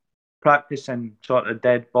time practicing sort of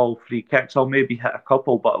dead ball free kicks. I'll maybe hit a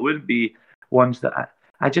couple, but it wouldn't be ones that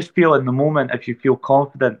I just feel in the moment, if you feel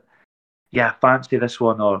confident, yeah, fancy this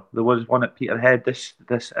one. Or there was one at Peterhead this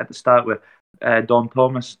at the start with Don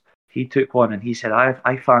Thomas. He took one and he said,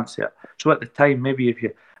 I fancy it. So at the time, maybe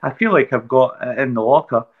I feel like I've got it in the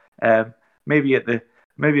locker. Maybe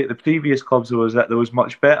at the previous clubs I was at, there was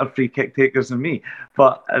much better free kick takers than me,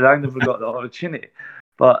 but I never got the opportunity.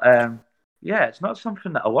 But yeah, it's not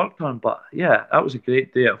something that I worked on. But yeah, that was a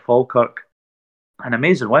great day at Falkirk, an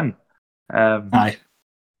amazing win. Aye,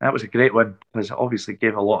 that was a great win because it obviously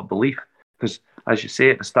gave a lot of belief. Because as you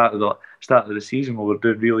say, at the start of the season, we were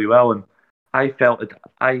doing really well, and I felt that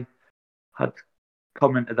I had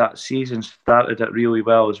come into that season, started it really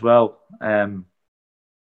well as well.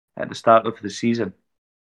 At the start of the season,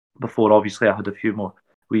 before obviously I had a few more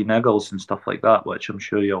wee niggles and stuff like that, which I'm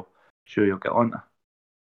sure you'll get on to.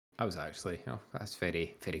 I was actually, that's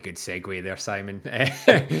very, very good segue there, Simon.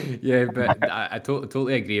 Yeah, but I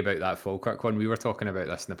totally agree about that Falkirk one. We were talking about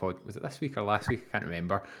this in the pod. Was it this week or last week? I can't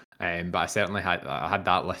remember. But I certainly had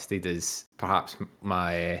that listed as perhaps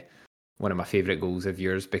my one of my favourite goals of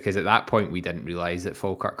yours, because at that point we didn't realise that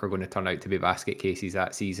Falkirk were going to turn out to be basket cases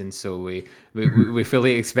that season. So we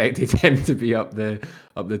fully expected him to be up the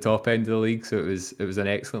top end of the league. So it was an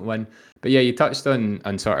excellent win. But yeah, you touched on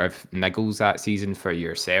sort of niggles that season for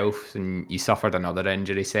yourself, and you suffered another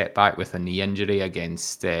injury setback with a knee injury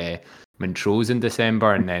against Montrose in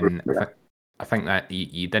December, and then I think that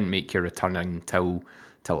you didn't make your return until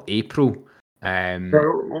April.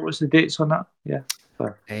 What was the dates on that? Yeah.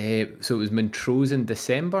 So it was Montrose in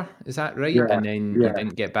December, is that right? Yeah, And then you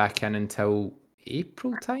didn't get back in until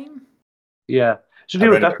April time? Yeah. It's a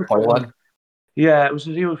real difficult one. Yeah, it was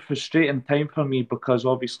a real frustrating time for me because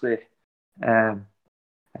obviously I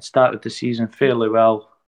started the season fairly well.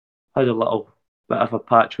 Had a little bit of a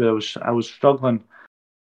patch where I was struggling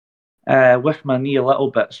with my knee a little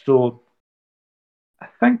bit. So I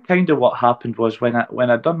think kind of what happened was when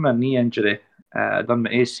I done my knee injury, I done my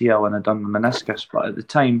ACL and I done my meniscus. But at the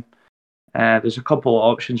time, there's a couple of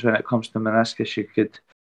options when it comes to meniscus. You could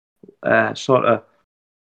sort of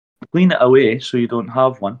clean it away so you don't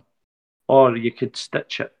have one, or you could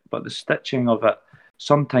stitch it. But the stitching of it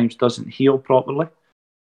sometimes doesn't heal properly.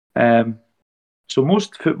 So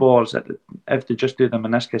most footballers, if they just do the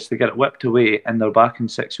meniscus, they get it whipped away and they're back in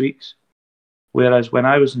 6 weeks. Whereas when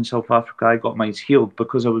I was in South Africa, I got mine healed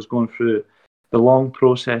because I was going through the long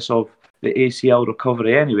process of the ACL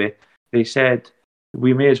recovery anyway. They said,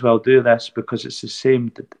 we may as well do this because it's the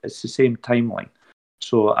same timeline.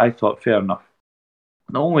 So I thought, fair enough.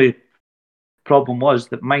 The only problem was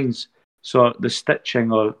that mine's sort of the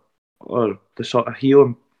stitching or the sort of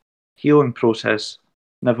healing process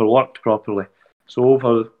never worked properly. So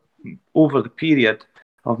over the period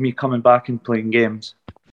of me coming back and playing games,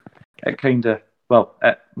 it kind of,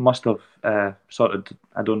 it must have sort of,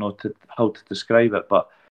 I don't know how to describe it, but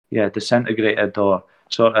yeah, disintegrated or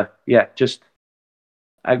sort of, just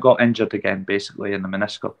I got injured again basically in the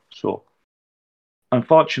meniscal. So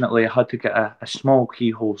unfortunately, I had to get a small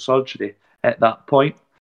keyhole surgery at that point.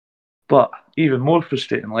 But even more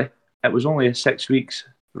frustratingly, it was only a 6 weeks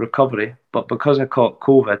recovery, but because I caught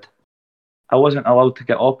COVID, I wasn't allowed to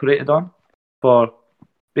get operated on for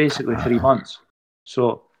basically 3 months.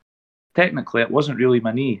 So technically, it wasn't really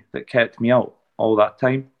my knee that kept me out all that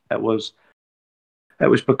time. It was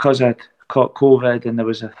because I'd caught COVID and there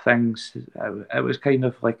was things. It was kind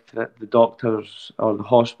of like the doctors or the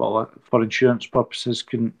hospital, for insurance purposes,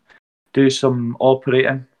 couldn't do some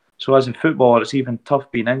operating. So as a footballer, it's even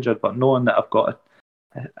tough being injured, but knowing that I've got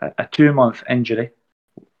a 2-month injury,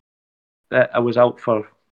 that I was out for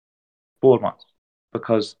 4 months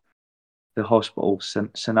because the hospital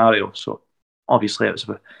scenario. So obviously it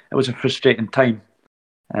was a frustrating time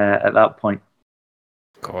at that point.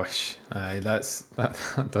 Gosh, that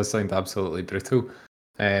does sound absolutely brutal.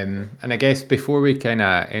 And I guess before we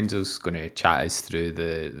Enzo's going to chat us through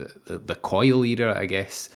the coil era, I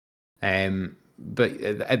guess. But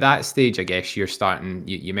at that stage, I guess you're starting.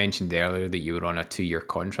 You mentioned earlier that you were on a 2-year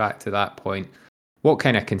contract at that point. What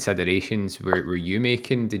kind of considerations were you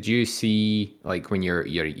making? Did you see, like, when you're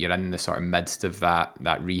in the sort of midst of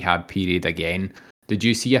that rehab period again? Did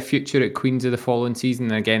you see a future at Queens of the following season?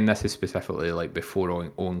 And again, this is specifically like before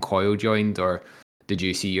Owen Coyle joined, or did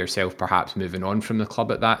you see yourself perhaps moving on from the club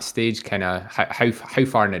at that stage? Kind of how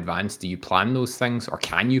far in advance do you plan those things, or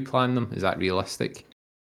can you plan them? Is that realistic?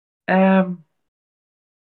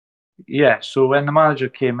 Yeah. So when the manager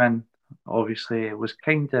came in, obviously it was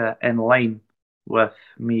kind of in line with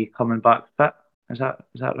me coming back fit. Is that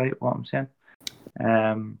right? What I'm saying?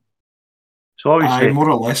 So obviously, more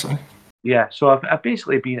or less. Yeah, so I've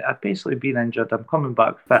basically been injured. I'm coming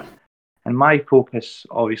back fit, and my focus,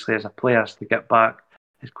 obviously, as a player, is to get back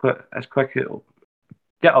as quick,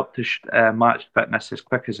 get up to match fitness as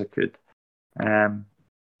quick as I could, and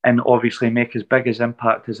obviously make as big as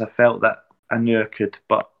impact as I felt that I knew I could.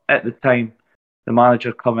 But at the time, the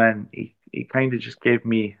manager come in, he kind of just gave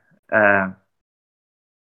me,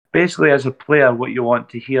 basically as a player, what you want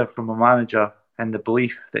to hear from a manager and the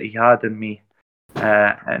belief that he had in me.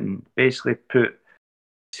 And basically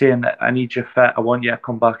saying that I need you fit, I want you to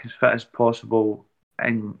come back as fit as possible,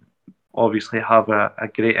 and obviously have a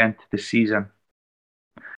great end to the season.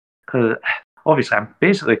 Because obviously I'm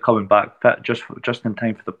basically coming back fit just in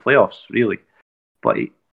time for the playoffs, really. But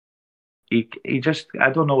he just, I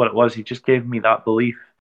don't know what it was, he just gave me that belief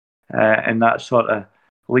and that sort of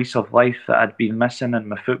lease of life that I'd been missing in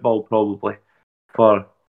my football probably for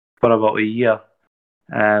about a year.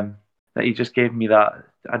 that he just gave me that,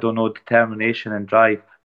 I don't know, determination and drive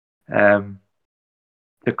to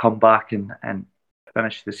come back and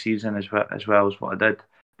finish the season as well as what I did.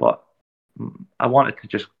 But I wanted to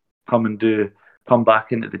just come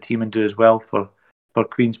back into the team and do as well for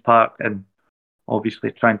Queen's Park, and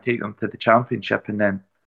obviously try and take them to the championship, and then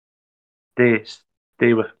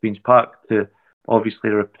stay with Queen's Park to obviously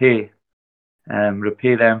repay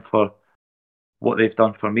them for what they've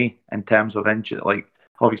done for me in terms of injury. Like,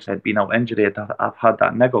 obviously I'd been out injured, I've had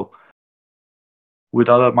that niggle. Would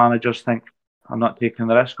other managers think I'm not taking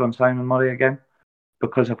the risk on Simon Murray again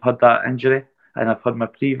because I've had that injury and I've had my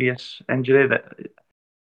previous injury?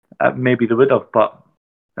 That maybe they would have, but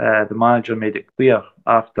the manager made it clear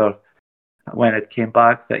after when it came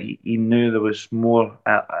back that he knew there was more,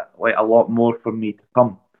 like a lot more for me to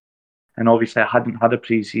come. And obviously I hadn't had a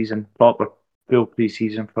proper full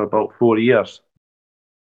pre-season for about 4 years.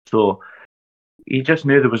 So he just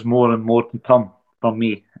knew there was more and more to come from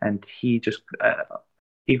me, and he just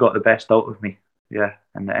he got the best out of me,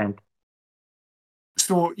 in the end.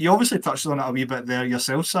 So you obviously touched on it a wee bit there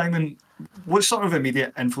yourself, Simon. What sort of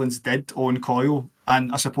immediate influence did Owen Coyle,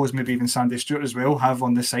 and I suppose maybe even Sandy Stewart as well, have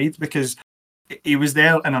on the side? Because he was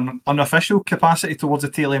there in an unofficial capacity towards the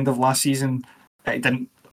tail end of last season. He didn't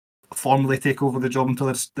formally take over the job until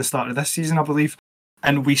the start of this season, I believe.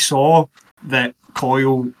 And we saw that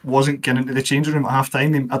Coyle wasn't getting into the changing room at half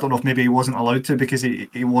time. I don't know if maybe he wasn't allowed to because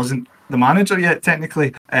he wasn't the manager yet,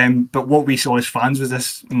 technically. But what we saw as fans was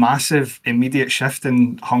this massive immediate shift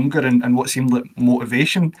in hunger and what seemed like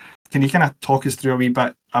motivation. Can you kind of talk us through a wee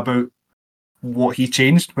bit about what he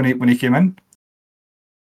changed when he came in?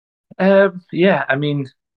 Yeah, I mean,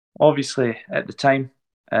 obviously at the time,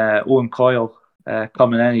 Owen Coyle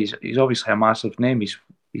coming in, he's obviously a massive name. He's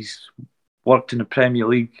worked in the Premier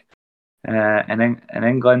League in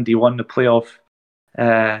England. He won the playoffs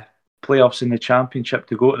in the Championship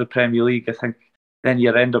to go to the Premier League. I think then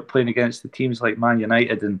you end up playing against the teams like Man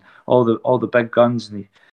United and all the big guns. And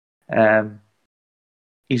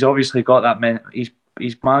he's obviously got that.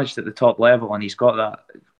 He's managed at the top level, and he's got that.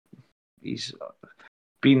 He's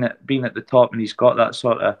been at the top, and he's got that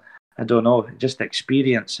sort of, I don't know, just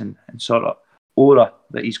experience and sort of aura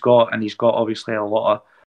that he's got, and he's got obviously a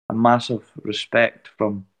massive respect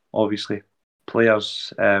from obviously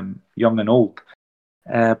players, young and old.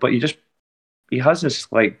 But he has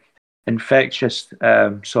this like infectious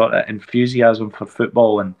sort of enthusiasm for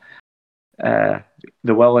football, and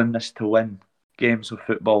the willingness to win games of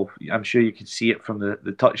football. I'm sure you can see it from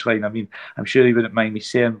the touchline. I mean, I'm sure he wouldn't mind me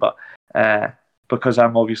saying, but because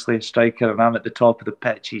I'm obviously a striker and I'm at the top of the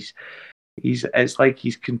pitch, it's like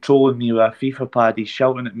he's controlling me with a FIFA pad. He's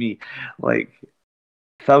shouting at me like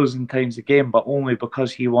 1,000 times a game, but only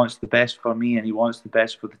because he wants the best for me and he wants the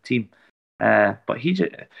best for the team. But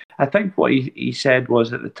I think what he said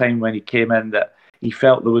was at the time when he came in that he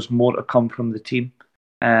felt there was more to come from the team.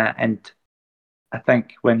 And I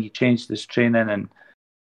think when he changed his training and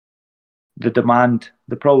the demands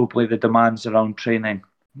around training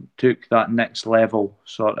took that next level,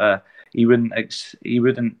 sort of, he wouldn't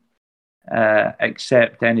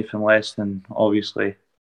accept anything less than obviously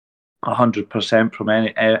 100% from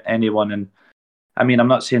anyone. And I mean, I'm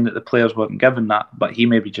not saying that the players weren't given that, but he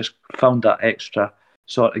maybe just found that extra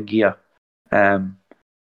sort of gear. And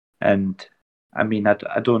I mean, I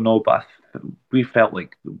don't know, but we felt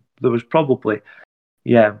like there was probably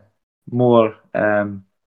more.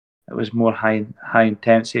 It was more high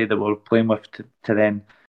intensity that we were playing with to then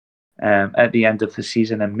at the end of the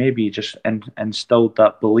season, and maybe just instilled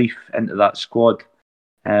that belief into that squad.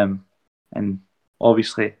 And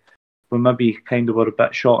obviously, we maybe kind of were a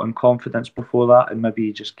bit short on confidence before that, and maybe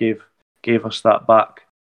he just gave us that back.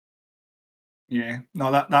 Yeah,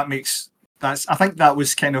 no, I think that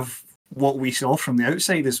was kind of what we saw from the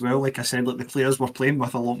outside as well. Like I said, like the players were playing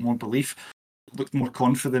with a lot more belief, looked more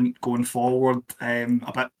confident going forward, a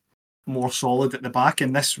bit more solid at the back,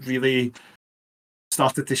 and this really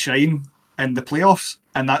started to shine in the playoffs,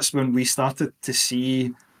 and that's when we started to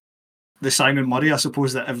see the Simon Murray, I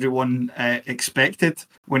suppose, that everyone expected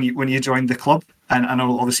when you joined the club. And I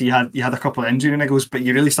know obviously you had a couple of injury niggles, but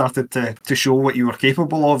you really started to show what you were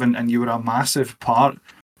capable of, and you were a massive part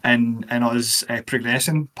in us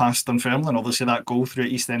progressing past Dunfermline. Obviously that goal through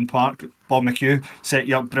at East End Park, Bob McHugh set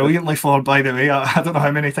you up brilliantly for, by the way. I don't know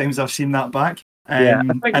how many times I've seen that back.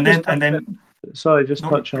 Touching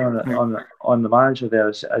on the manager there,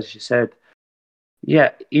 as you said.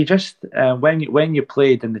 Yeah, he just when you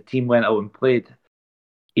played and the team went out and played,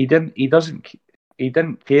 he didn't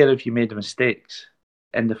care if you made mistakes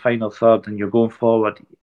in the final third and you're going forward.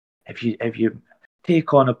 If you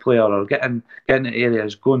take on a player or get into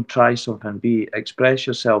areas, go and try something, express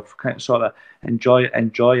yourself, kind of sort of enjoy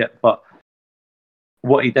it. But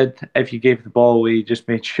what he did, if you gave the ball away, he just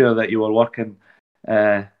made sure that you were working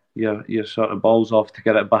your sort of balls off to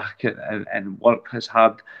get it back and work as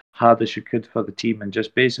hard as you could for the team, and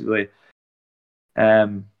just basically,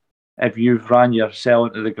 if you've ran your cell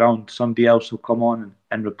into the ground, somebody else will come on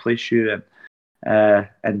and replace you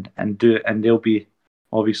and do it, and they'll be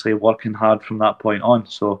obviously working hard from that point on.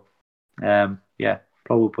 So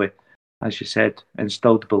probably, as you said,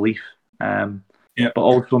 instilled belief. But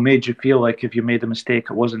also made you feel like if you made a mistake,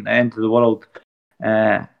 it wasn't the end of the world,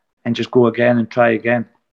 and just go again and try again.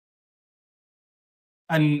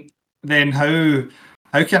 And then how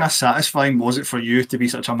kind of satisfying was it for you to be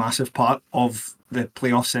such a massive part of the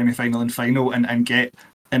playoff semi-final and final and get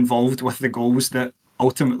involved with the goals that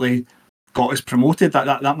ultimately got us promoted?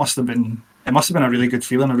 That must have been a really good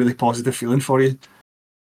feeling, a really positive feeling for you.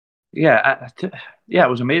 Yeah, it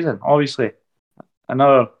was amazing. Obviously,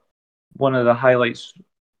 another one of the highlights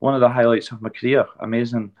of my career.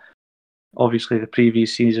 Amazing. Obviously, the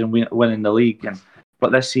previous season winning the league,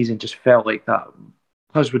 but this season just felt like that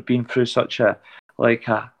because we'd been through such a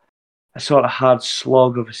sort of hard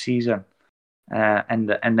slog of a season, and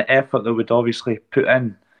the effort that we'd obviously put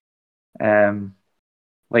in,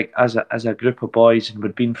 like as a group of boys, and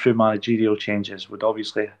we'd been through managerial changes. We'd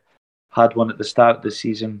obviously had one at the start of the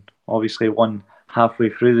season, obviously one halfway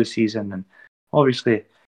through the season, and obviously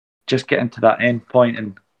just getting to that end point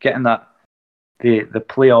and getting that the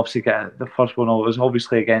playoffs to get the first one was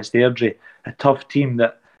obviously against Airdrie, a tough team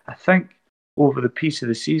that I think over the piece of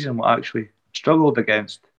the season we actually struggled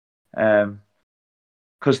against,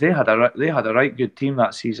 because they had a right good team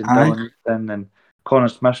that season. Dylan Easton and Connor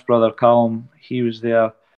Smith's brother Calum, he was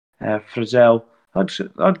there. Frizzell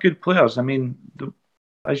had good players. I mean,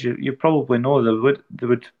 as you probably know,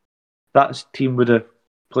 that team would have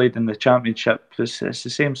played in the championship. It's the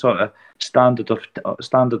same sort of standard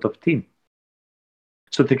of team.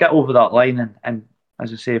 So to get over that line and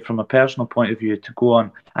as I say, from a personal point of view, to go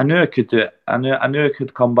on, I knew I could do it. I knew I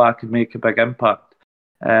could come back and make a big impact.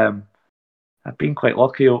 I've been quite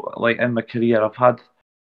lucky, like in my career. I've had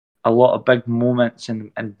a lot of big moments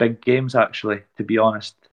and big games, actually, to be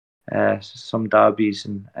honest. Some derbies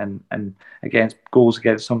and against goals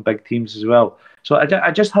against some big teams as well. So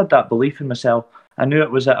I just had that belief in myself. I knew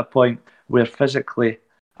it was at a point where physically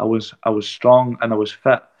I was strong and I was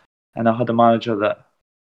fit, and I had a manager that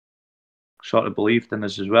sort of believed in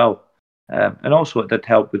us as well. And also it did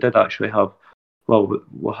help. We did actually have,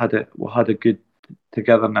 we had a good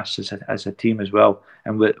togetherness as a team as well,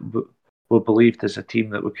 and we believed as a team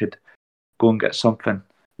that we could go and get something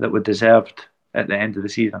that we deserved at the end of the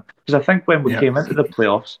season. Because I think when we came into the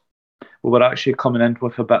playoffs, we were actually coming in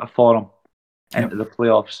with a bit of form into the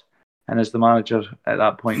playoffs, and as the manager at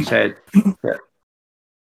that point said,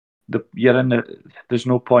 there's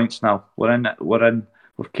no points now.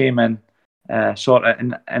 We've came in sort of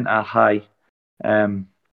in a high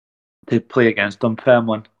to play against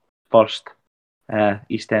Dunfermline first,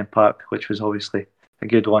 East End Park, which was obviously a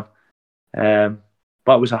good one. But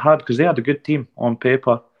it was a hard, because they had a good team on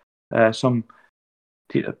paper. Some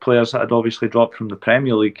players that had obviously dropped from the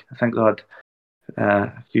Premier League. I think they had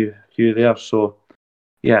a few there. So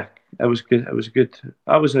yeah, it was good. It was good.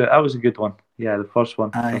 That was a good one. Yeah, the first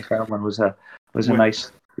one, Dunfermline, was a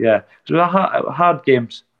nice. Yeah, it was hard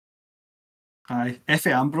games. Aye,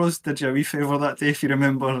 Effie Ambrose did you a wee favour that day, if you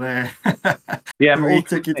remember. Yeah,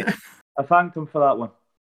 I thanked him for that one.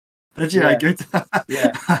 Did you? Yeah. Good.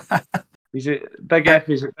 Yeah, he's a big F.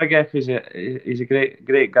 He's a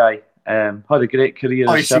great guy. Had a great career.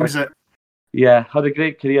 Oh, he seems it. Yeah, had a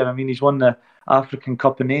great career. I mean, he's won the African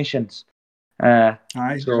Cup of Nations. Aye.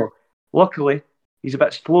 So luckily, he's a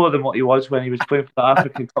bit slower than what he was when he was playing for the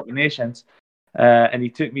African Cup of Nations, and he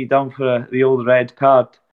took me down for the old red card.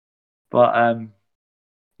 But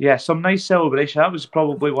yeah, some nice celebration. That was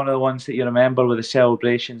probably one of the ones that you remember, with the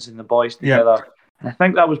celebrations and the boys together. Yeah. And I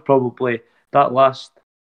think that was probably the last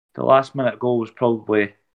minute goal was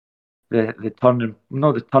probably the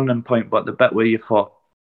turning point, but the bit where you thought,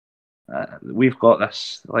 we've got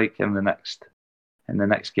this, like in the next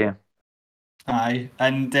game. Aye,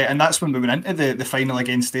 and that's when we went into the final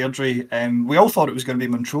against Airdrie. We all thought it was going to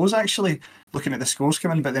be Montrose, actually, looking at the scores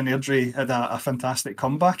coming, but then Airdrie had a fantastic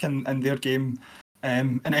comeback in their game,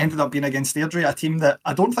 and it ended up being against Airdrie, a team that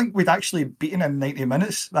I don't think we'd actually beaten in 90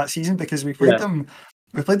 minutes that season, because we played them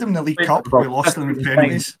in the League Cup, we lost them in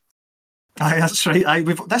penalties. Aye, that's right. Aye,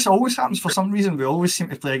 this always happens for some reason. We always seem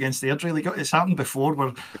to play against Airdrie. Like, it's happened before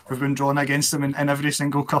where we've been drawn against them in every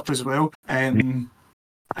single cup as well.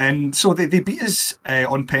 And so they beat us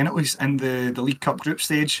on penalties in the League Cup group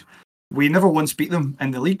stage. We never once beat them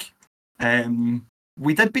in the league.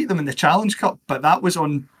 We did beat them in the Challenge Cup, but that was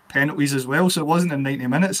on penalties as well, so it wasn't in 90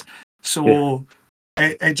 minutes. So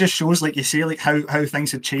it just shows, like you say, like how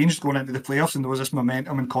things had changed going into the playoffs, and there was this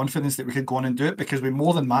momentum and confidence that we could go on and do it because we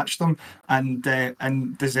more than matched them and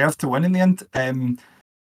deserved to win in the end.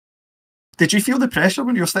 Did you feel the pressure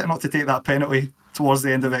when you were setting up to take that penalty towards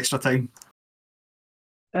the end of extra time?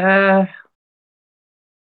 To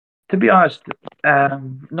be honest,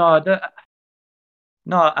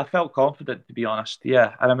 no, I felt confident, to be honest.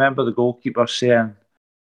 Yeah, I remember the goalkeeper saying,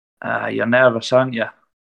 "You're nervous, aren't you?"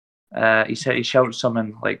 He shouted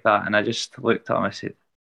something like that, and I just looked at him. I said,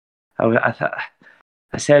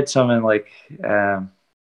 I said something like,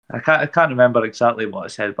 I can't remember exactly what I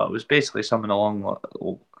said, but it was basically something along.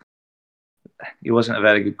 He wasn't a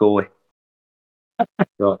very good goalie.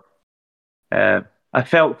 So, I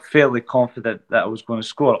felt fairly confident that I was going to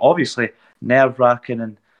score. Obviously, nerve-wracking,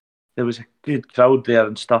 and there was a good crowd there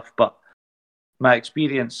and stuff. But my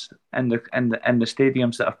experience in the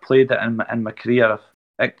stadiums that I've played at in my career,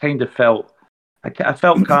 it kind of felt. I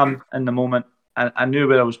felt calm in the moment. I knew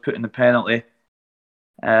where I was putting the penalty,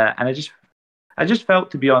 and I just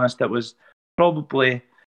felt, to be honest, it was probably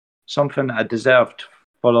something that I deserved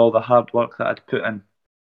for all the hard work that I'd put in.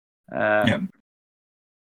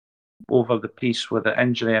 Over the piece with the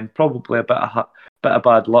injury, and probably a bit of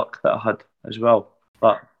bad luck that I had as well.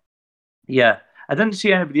 But yeah, I didn't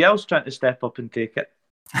see anybody else trying to step up and take it.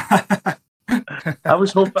 I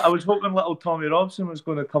was hoping little Tommy Robson was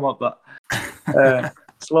going to come up, but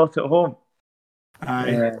slot it home.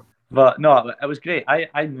 But no, it was great.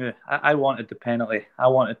 I knew I wanted the penalty. I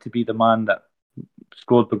wanted to be the man that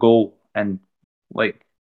scored the goal and like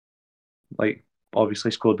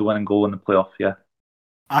obviously scored the winning goal in the playoff. Yeah.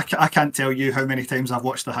 I can't tell you how many times I've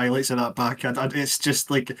watched the highlights of that back. It's just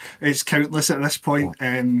like, it's countless at this point.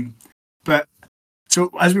 But so,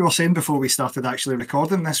 as we were saying before we started actually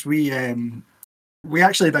recording this, we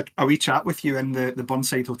actually did a wee chat with you in the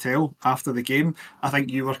Burnside Hotel after the game. I think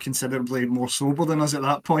you were considerably more sober than us at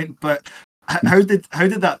that point. But how did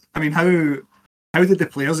that? I mean, how did the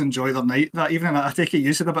players enjoy their night that evening? I take it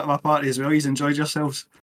you had a bit of a party as well. You enjoyed yourselves.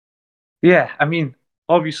 Yeah, I mean,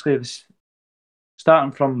 obviously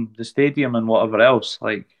starting from the stadium and whatever else,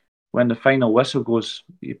 like when the final whistle goes,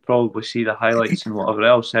 you probably see the highlights and whatever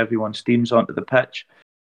else. Everyone steams onto the pitch.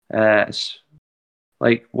 It's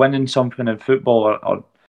like winning something in football, or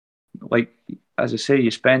like, as I say,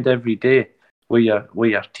 you spend every day with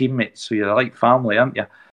your teammates, so you're like family, aren't you?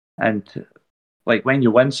 And like when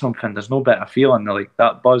you win something, there's no better feeling than like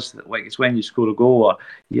that buzz. Like it's when you score a goal, or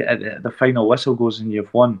the final whistle goes and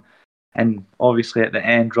you've won. And obviously at the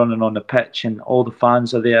end, running on the pitch, and all the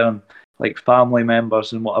fans are there, and like family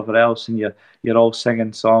members and whatever else, and you're all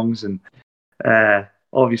singing songs, and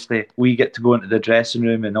obviously we get to go into the dressing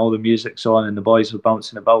room and all the music's on and the boys are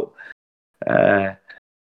bouncing about.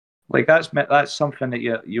 Like that's something that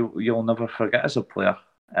you'll never forget as a player.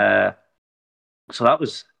 So that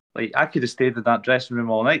was like, I could have stayed in that dressing room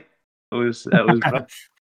all night. It was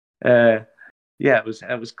yeah,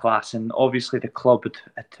 it was class, and obviously the club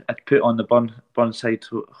had put on the Burnside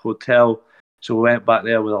Hotel, so we went back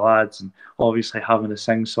there with the lads, and obviously having a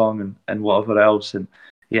sing song and whatever else, and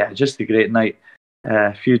yeah, just a great night.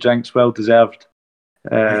 A few drinks, well deserved.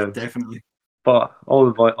 Definitely. But all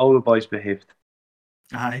the boys behaved.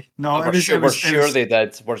 Aye, no, we're sure they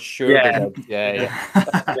did. We're sure they did. Yeah.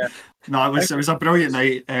 No, it was a brilliant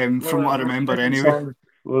night. From what I remember, anyway.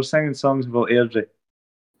 We were singing songs about Airdrie.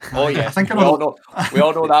 Oh yeah, I think we all know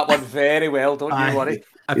that one very well. Don't you worry.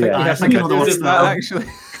 I think I know that actually.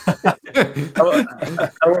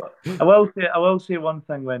 I will say one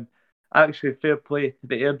thing. When actually, fair play to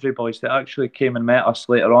the Airdrie boys that actually came and met us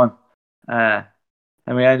later on, and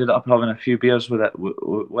we ended up having a few beers with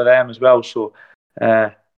them as well. So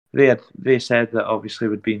they said that obviously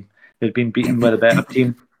they'd been beaten by a better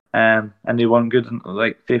team, and they weren't good.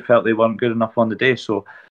 Like they felt they weren't good enough on the day. So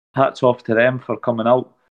hats off to them for coming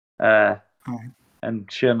out and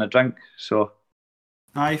sharing a drink. So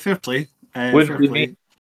aye, fair play. Wouldn't be me.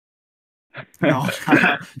 No,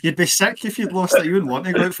 you'd be sick if you'd lost it. You wouldn't want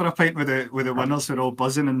to go out for a pint with the winners who are all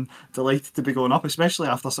buzzing and delighted to be going up, especially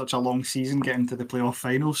after such a long season, getting to the playoff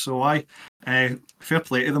final. So fair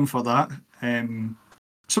play to them for that.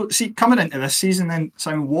 So see, coming into this season then,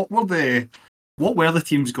 Simon, what were the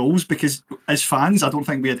team's goals? Because as fans, I don't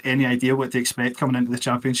think we had any idea what to expect coming into the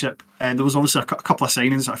championship. There was obviously a couple of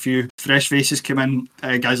signings, a few fresh faces came in,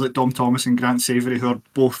 guys like Dom Thomas and Grant Savoury, who are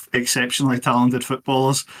both exceptionally talented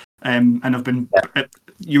footballers, and have been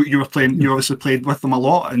you were playing. You obviously played with them a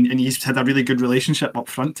lot, and you had a really good relationship up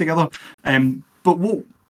front together. But what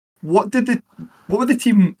were the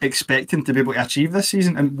team expecting to be able to achieve this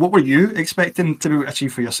season, and what were you expecting to be able to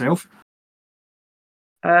achieve for yourself?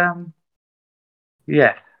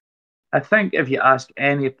 Yeah, I think if you ask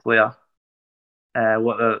any player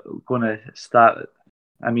what they're going to start,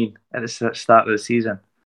 I mean, at the start of the season,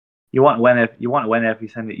 you want to win. You want to win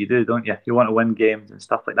everything that you do, don't you? You want to win games and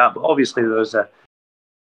stuff like that. But obviously, there's a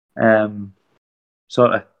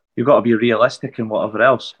sort of, you've got to be realistic and whatever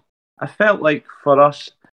else. I felt like for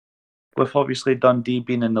us, with obviously Dundee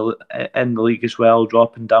being in the league as well,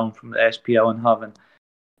 dropping down from the SPL and having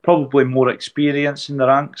probably more experience in the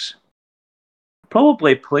ranks,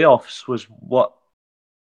 probably playoffs was what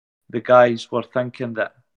the guys were thinking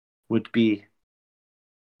that would be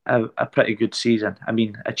a pretty good season. I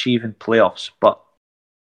mean, achieving playoffs, but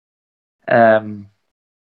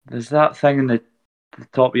there's that thing in the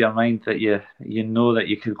top of your mind that you know that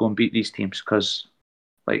you could go and beat these teams because,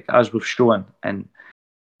 like, as we've shown, and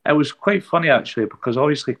it was quite funny actually because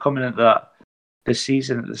obviously coming into the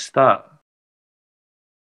season at the start,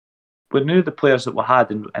 we knew the players that we had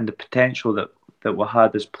and the potential that we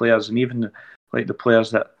had as players, and even like the players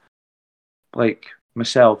that, like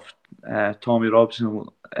myself, Tommy Robson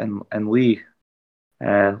and Lee,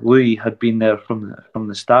 Louis had been there from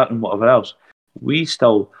the start and whatever else. We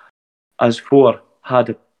still, as four, had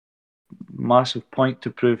a massive point to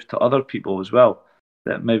prove to other people as well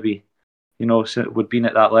that maybe, you know, we'd been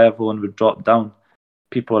at that level and would drop down.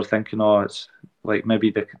 People are thinking, oh, it's like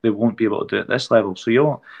maybe they won't be able to do it at this level. So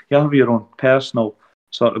you have your own personal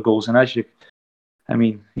sort of goals, and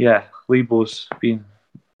Lebo's been,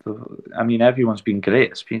 I mean, everyone's been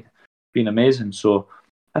great. It's been amazing. So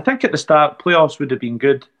I think at the start playoffs would have been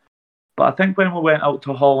good, but I think when we went out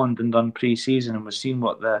to Holland and done pre-season and we've seen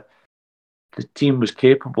what the team was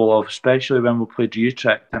capable of, especially when we played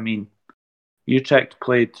Utrecht. I mean, Utrecht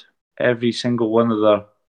played every single one of their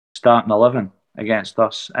starting 11 against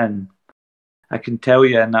us, and I can tell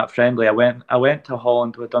you in that friendly, I went to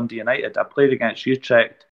Holland with Dundee United. I played against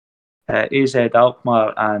Utrecht, AZ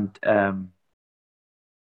Alkmaar, and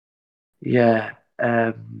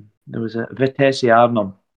there was a Vitesse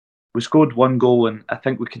Arnhem. We scored one goal and I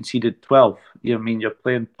think we conceded 12. You know what I mean? You're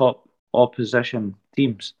playing top opposition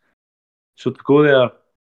teams. So to go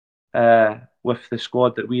there with the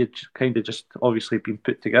squad that we had kind of just obviously been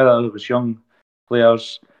put together, there was young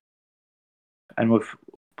players, and we've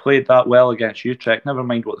played that well against Utrecht. Never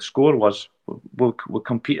mind what the score was. We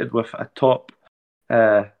competed with a top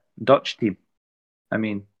Dutch team. I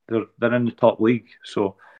mean, they're in the top league,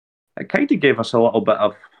 so it kind of gave us a little bit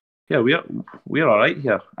of, yeah, we're all right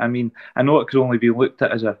here. I mean, I know it could only be looked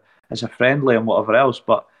at as a friendly and whatever else,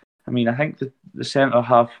 but I mean, I think the centre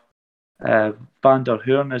half, Van der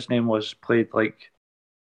Hoorn, his name was, played like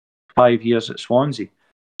 5 years at Swansea.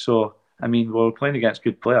 So I mean, we were playing against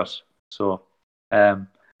good players. So I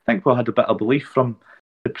think we had a bit of belief from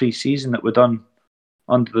the pre-season that we'd done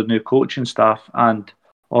under the new coaching staff, and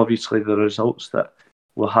obviously the results that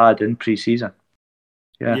we had in pre-season.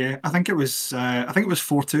 Yeah, I think it was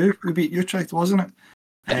 4-2 we beat Utrecht, wasn't it?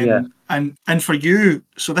 Yeah. And for you,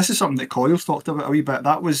 so this is something that Coyle's talked about a wee bit.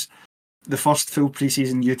 That was the first full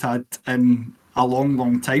pre-season you'd had in a long,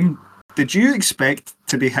 long time. Did you expect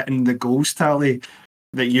to be hitting the goals tally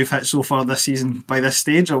that you've hit so far this season by this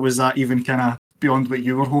stage, or was that even kind of beyond what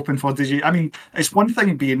you were hoping for? Did you? I mean, it's one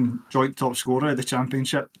thing being joint top scorer of the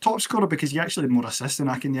championship, top scorer because you actually had more assists than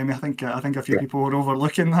Akinyemi. I think a few people were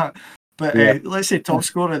overlooking that. But let's say top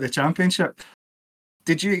scorer of the championship.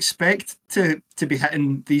 Did you expect to be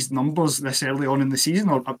hitting these numbers this early on in the season,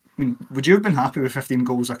 or I mean, would you have been happy with 15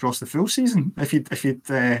 goals across the full season if you'd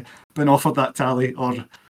been offered that tally, or are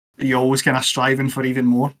you always kind of striving for even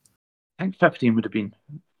more? I think 15 would have been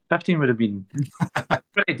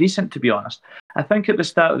pretty decent, to be honest. I think at the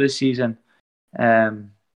start of the season, I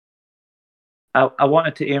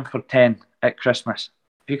wanted to aim for 10 at Christmas.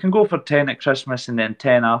 If you can go for 10 at Christmas and then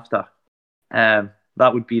 10 after,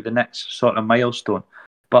 that would be the next sort of milestone.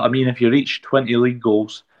 But I mean, if you reach 20 league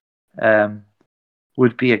goals,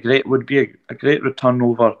 would be a great return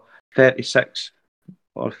over 36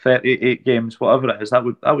 or 38 games, whatever it is. That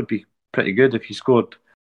would be pretty good if you scored.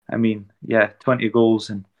 I mean, 20 goals,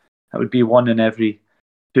 and that would be 1 in every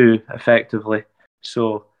 2 effectively.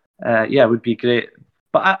 So it would be great.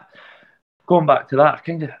 But going back to that,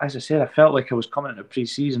 kind of, as I said, I felt like I was coming into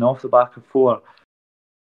pre-season off the back of four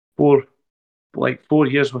 4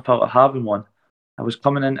 years without having one. I was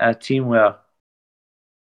coming into a team where,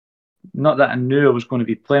 not that I knew I was going to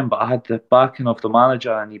be playing, but I had the backing of the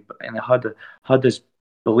manager, and he had his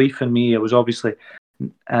belief in me. It was obviously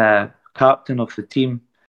captain of the team.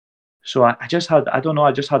 So I just had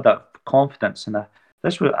that confidence, and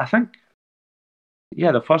this was, I think,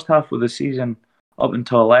 the first half of the season up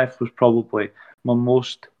until I left was probably my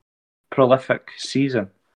most prolific season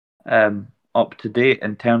up to date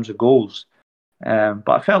in terms of goals. But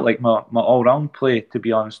I felt like my all-round play, to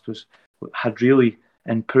be honest, had really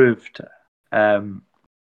improved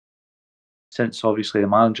since obviously the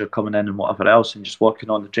manager coming in and whatever else, and just working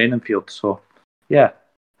on the training field. So yeah,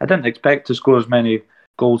 I didn't expect to score as many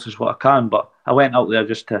goals as what I can, but I went out there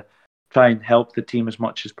just to try and help the team as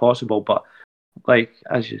much as possible. But like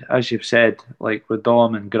as you've said, like with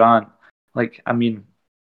Dom and Grant, like I mean,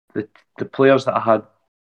 the players that I had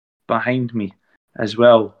behind me as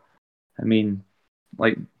well. I mean,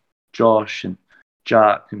 like Josh and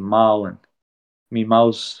Jack and Mal, and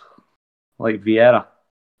Mal's like Vieira.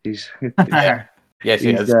 He's Yes,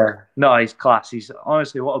 he is. No, he's class. He's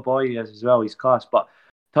honestly, what a boy he is as well. He's class. But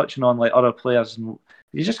touching on like other players, and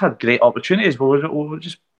he just had great opportunities. We were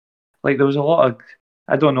just like, there was a lot of,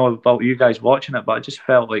 I don't know about you guys watching it, but I just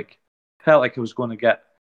felt like I was going to get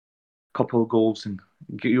a couple of goals, and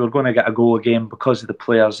you were going to get a goal a game because of the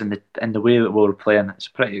players and the way that we were playing. It's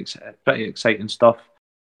pretty exciting stuff.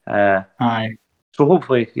 Aye. So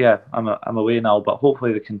hopefully, I'm away now, but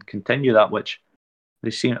hopefully they can continue that, which they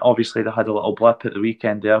seem, obviously they had a little blip at the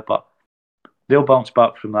weekend there, but they'll bounce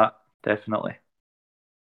back from that, definitely.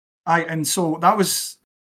 Aye, and so that was,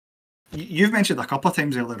 you've mentioned a couple of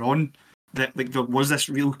times earlier on that like there was this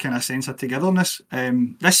real kind of sense of togetherness.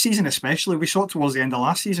 This season especially, we saw it towards the end of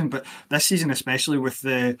last season, but this season especially with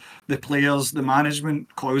the players, the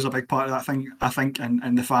management, Chloe's a big part of that thing, I think,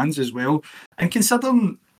 and the fans as well. And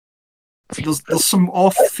considering there's some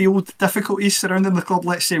off-field difficulties surrounding the club,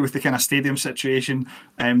 let's say, with the kind of stadium situation,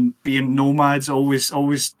 being nomads,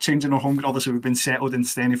 always changing our home. Obviously, we've been settled in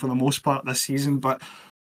Steny for the most part this season, but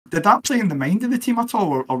did that play in the mind of the team at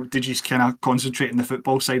all, or did you just kind of concentrate on the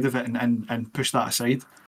football side of it and push that aside?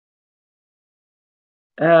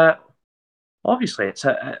 Obviously, it's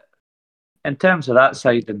in terms of that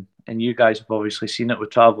side, and you guys have obviously seen it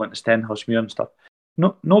with travelling to Stenhousemuir and stuff.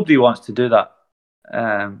 Nobody wants to do that.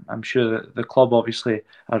 I'm sure that the club obviously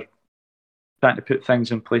are trying to put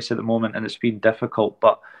things in place at the moment, and it's been difficult.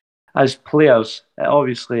 But as players,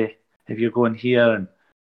 obviously, if you're going here,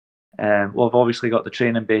 and we've obviously got the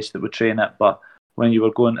training base that we train at, but when you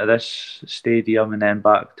were going to this stadium and then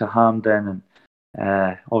back to Hampden,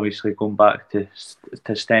 and obviously going back to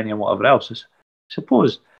Steny and whatever else, I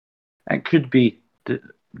suppose it could be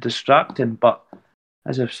distracting. But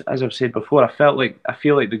as I've said before, I feel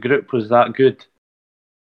like the group was that good.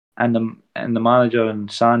 And the manager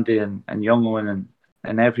and Sandy and Youngwin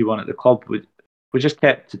and everyone at the club, we just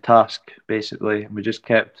kept to task, basically, and we just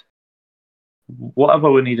kept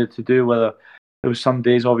whatever we needed to do. Whether there was some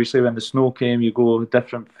days, obviously, when the snow came, you go to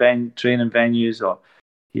different training venues, or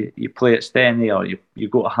you play at Steny, or you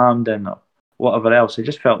go to Hampden, or whatever else. I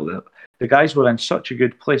just felt that the guys were in such a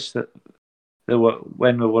good place that they were,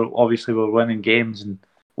 when we were winning games and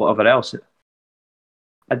whatever else.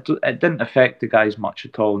 It didn't affect the guys much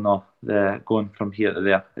at all, no, going from here to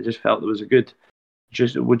there. I just felt there was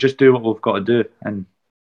we'll just do what we've got to do, and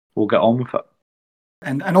we'll get on with it.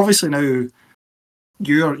 And obviously now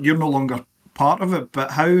you're no longer part of it,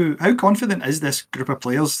 but how confident is this group of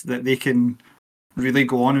players that they can really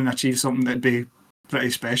go on and achieve something that'd be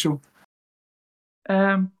pretty special?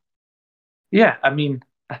 Yeah, I mean,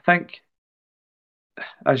 I think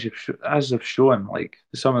as I've shown, like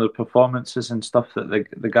some of the performances and stuff that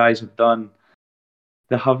the guys have done,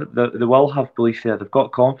 they will have belief there. They've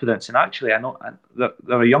got confidence, and actually, I know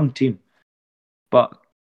they're a young team, but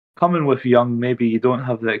coming with young, maybe you don't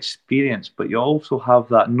have the experience, but you also have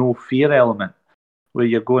that no fear element where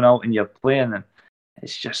you're going out and you're playing, and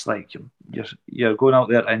it's just like you're going out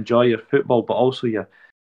there to enjoy your football, but also you're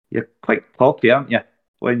quite cocky, aren't you?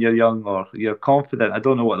 When you're young, or you're confident. I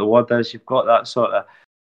don't know what the word is. You've got that sort of,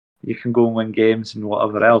 you can go and win games and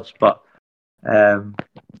whatever else. But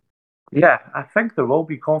yeah, I think there will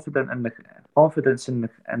be confidence in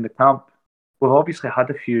the camp. We've obviously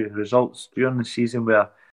had a few results during the season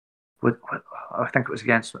where, I think it was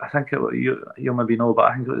against, you'll maybe know, but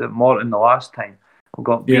I think it was at Morton the last time we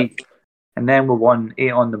got beat, and then we won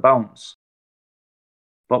 8 on the bounce.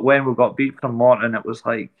 But when we got beat from Morton, it was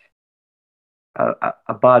like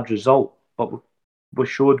a bad result, but we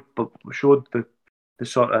showed the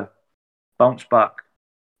sort of bounce back,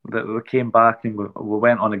 that we came back and we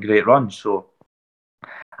went on a great run. So,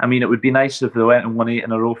 I mean, it would be nice if they went and won 8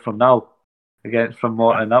 in a row from now from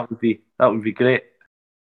Morton. That would be great.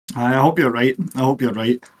 I hope you're right.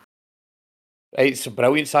 It's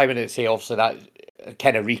brilliant, Simon. It's obviously that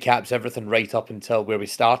kind of recaps everything right up until where we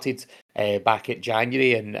started back at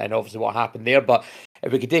January and obviously what happened there. But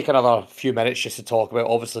if we could take another few minutes just to talk about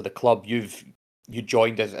obviously the club you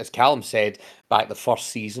joined, as Calum said, back the first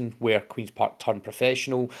season where Queen's Park turned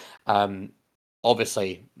professional.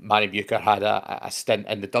 Obviously, Manny Bucher had a stint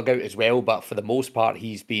in the dugout as well, but for the most part,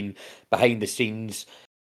 he's been behind the scenes,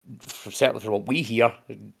 certainly from what we hear,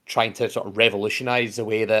 trying to sort of revolutionise the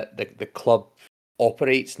way that the club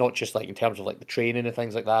operates, not just like in terms of like the training and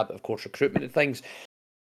things like that, but of course recruitment and things.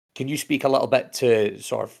 Can you speak a little bit to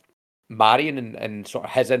sort of Marion and sort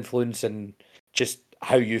of his influence and just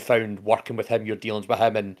how you found working with him, your dealings with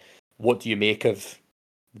him, and what do you make of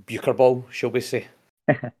Bucher Ball, shall we say?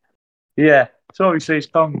 Yeah, so obviously he's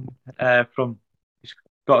come he's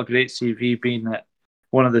got a great CV being at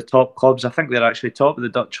one of the top clubs. I think they're actually top of the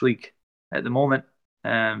Dutch league at the moment,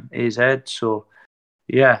 AZ. So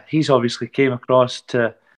yeah, he's obviously came across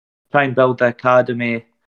to try and build the academy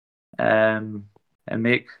and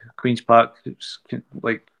make Queen's Park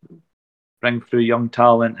like bring through young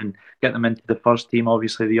talent and get them into the first team.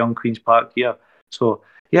 Obviously, the young Queen's Park here. So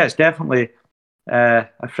yeah, it's definitely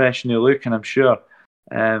a fresh new look, and I'm sure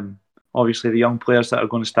obviously the young players that are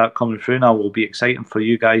going to start coming through now will be exciting for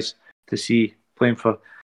you guys to see playing for.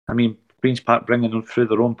 I mean, Queen's Park bringing them through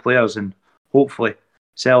their own players and hopefully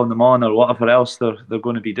selling them on or whatever else they're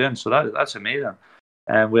going to be doing. So that's amazing.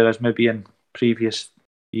 Whereas maybe in previous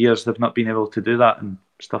years they've not been able to do that and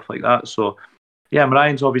stuff like that. So yeah,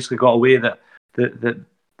 Marian's obviously got a way that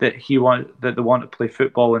they want to play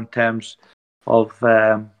football in terms of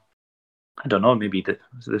I don't know, maybe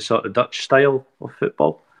the sort of Dutch style of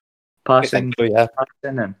football, passing, yeah.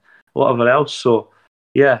 passing and whatever else. So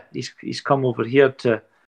yeah, he's come over here to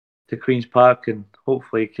Queen's Park and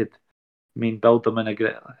hopefully could build them in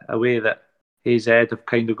a way that AZ have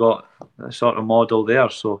kind of got a sort of model there.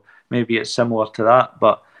 So maybe it's similar to that,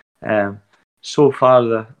 but so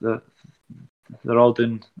far they're all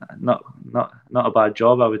doing not a bad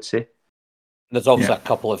job, I would say. There's also a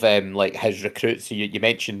couple of like his recruits. You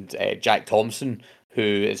mentioned Jack Thompson, who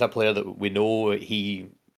is a player that we know he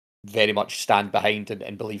very much stand behind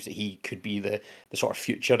and believes that he could be the sort of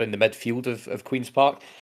future in the midfield of Queen's Park.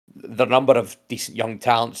 There are a number of decent young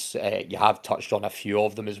talents. You have touched on a few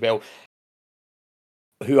of them as well.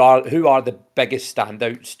 Who are the biggest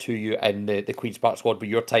standouts to you in the Queen's Park squad with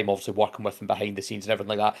your time obviously working with them behind the scenes and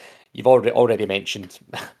everything like that? You've already mentioned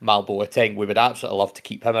Mal Boateng. We would absolutely love to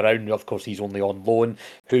keep him around. Of course, he's only on loan.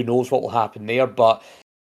 Who knows what will happen there? But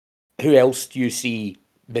who else do you see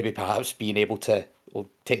maybe perhaps being able to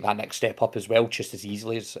take that next step up as well, just as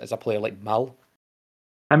easily as a player like Mal?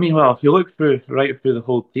 I mean, well, if you look right through the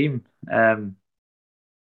whole team, the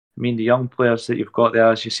young players that you've got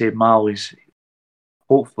there, as you say, Mal is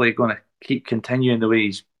hopefully going to keep continuing the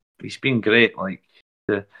way he's been great.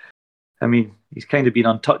 He's kind of been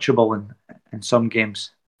untouchable in some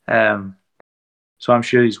games. So I'm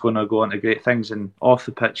sure he's going to go on to great things. And off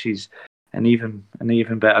the pitch, he's an even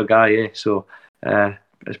better guy. Eh? So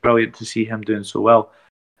it's brilliant to see him doing so well.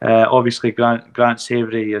 Obviously, Grant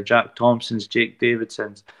Savoury, your Jack Thompsons, Jake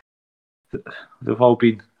Davidsons, they've all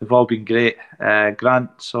been great.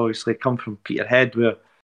 Grant's obviously come from Peterhead, where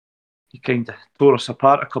he kind of tore us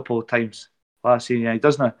apart a couple of times last season. He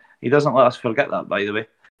doesn't let us forget that, by the way.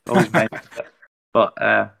 Always mentions it. But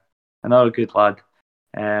another good lad.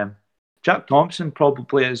 Jack Thompson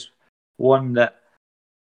probably is one that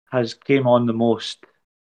has came on the most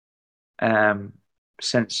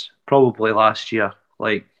since probably last year.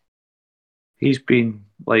 Like, he's been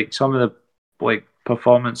like some of the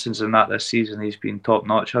performances in that this season. He's been top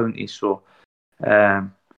notch, hasn't he? So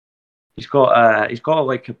he's got he's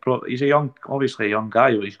obviously a young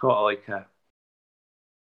guy, but he's got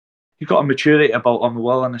a maturity about him, a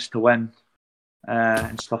willingness to win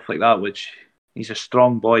and stuff like that. Which he's a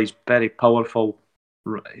strong boy. He's very powerful.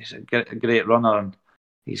 He's a great runner, and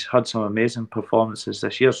he's had some amazing performances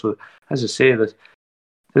this year. So as I say,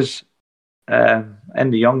 there's in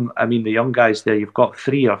the young guys there, you've got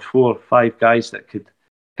 3 or 4 or 5 guys that could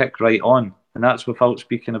kick right on, and that's without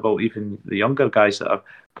speaking about even the younger guys that are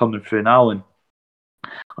coming through now. And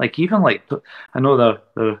I know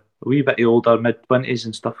they're a wee bit older, mid-20s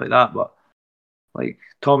and stuff like that, but like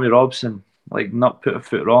Tommy Robson, not put a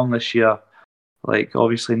foot wrong this year.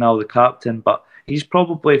 Obviously now the captain, but he's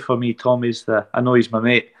probably, for me, Tommy's I know he's my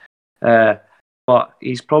mate, but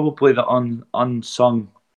he's probably the unsung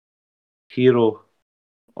hero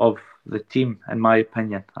of the team, in my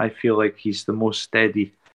opinion. I feel like he's the most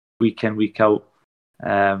steady week in, week out.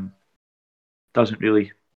 Doesn't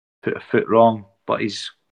really put a foot wrong, but he's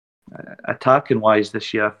attacking wise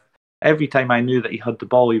this year. every time I knew that he had the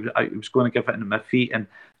ball, he was going to give it into my feet and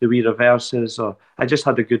the wee reverses. Or I just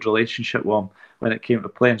had a good relationship with him when it came to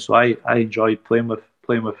playing. So I enjoyed playing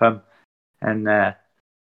with him. And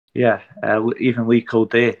even Lee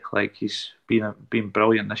Kildare, like he's been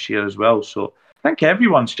brilliant this year as well. So I think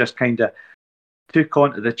everyone's just kind of took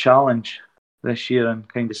on to the challenge this year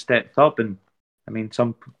and kind of stepped up. And I mean,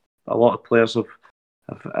 a lot of players are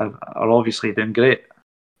obviously doing great,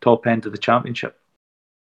 top end of the championship.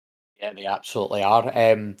 Yeah, they absolutely are.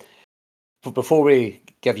 But before we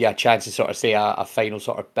give you a chance to sort of say a final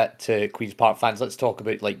sort of bit to Queen's Park fans, let's talk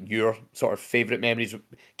about like your sort of favourite memories.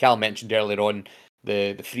 Cal mentioned earlier on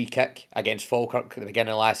the free kick against Falkirk at the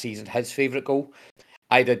beginning of last season, his favourite goal.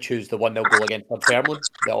 I did choose the 1-0 goal against Dunfermline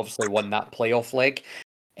that obviously won that playoff leg.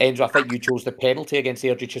 Enzo, I think you chose the penalty against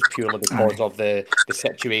Airdrie just purely because of the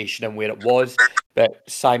situation and where it was. But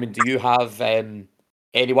Simon, do you have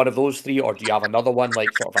any one of those three, or do you have another one, like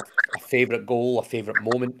sort of a favourite goal, a favourite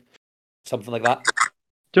moment, something like that?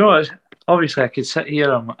 Do you know what? Obviously, I could sit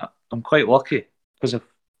here. I'm quite lucky because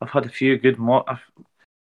I've had a few good.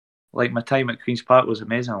 Like my time at Queen's Park was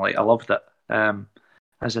amazing. Like I loved it.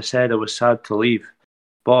 As I said, I was sad to leave,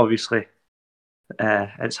 but obviously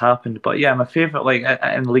it's happened. But yeah, my favourite, like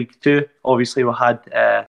in League Two, obviously we had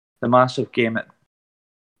the massive game at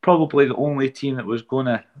probably the only team that was going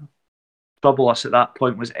to trouble us at that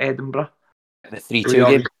point was Edinburgh. The 3-2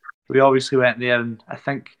 game. We obviously went there, and I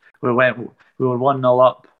think we were 1-0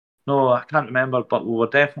 up. No, I can't remember, but we were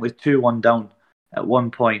definitely 2-1 down at one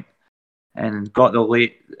point, and got the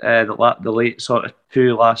late sort of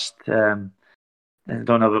two last. I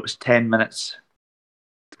don't know if it was 10 minutes.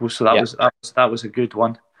 So that was a good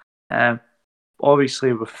one.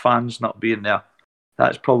 Obviously, with fans not being there,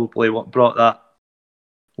 that's probably what brought that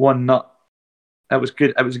one nut. It was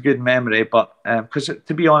good. It was a good memory, but because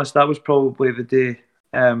to be honest, that was probably the day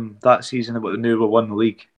that season that we knew we won the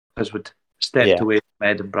league because we'd stepped away from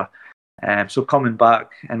Edinburgh. So coming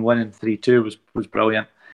back and winning 3-2 was brilliant.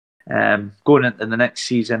 Going into the next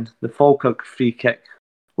season, the Falkirk free kick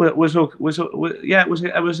was a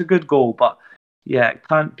good goal, but yeah, it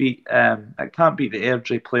can't beat the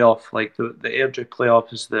Airdrie playoff. Like the Airdrie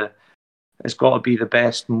playoff it's got to be the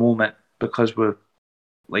best moment because we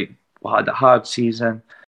had a hard season.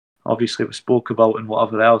 Obviously, we spoke about and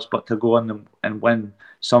whatever else, but to go on and win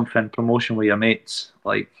something, promotion with your mates,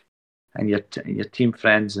 like and your team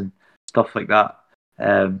friends and stuff like that,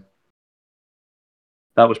 that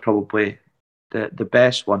was probably the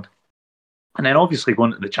best one. And then obviously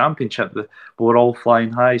going to the championship, we were all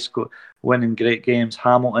flying high, winning great games.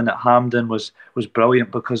 Hamilton at Hampden was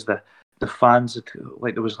brilliant because the fans,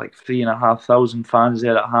 like there was like 3,500 fans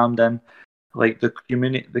there at Hampden. Like the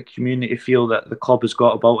community feel that the club has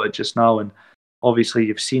got about it just now, and obviously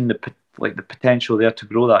you've seen the potential there to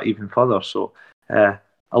grow that even further. So a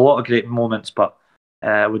lot of great moments, but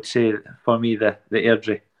I would say for me the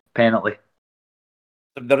Airdrie penalty.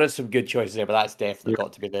 There is some good choices there, but that's definitely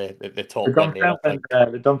got to be the top one there. I think.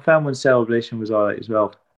 The Dunfermline celebration was alright as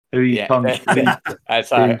well.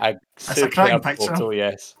 That's a superb picture. photo.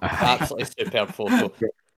 Yes, absolutely superb photo.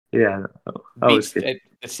 Yeah, that was good.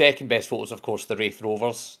 The second best photo is, of course, the Wraith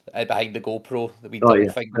Rovers behind the GoPro that we double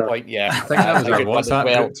finger point. Yeah, I think that was a our good one as WhatsApp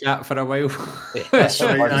well. group chat for a while.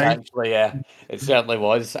 Actually, yeah, it certainly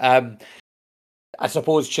was. I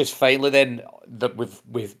suppose just finally then that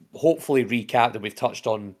we've hopefully recapped and we've touched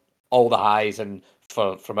on all the highs and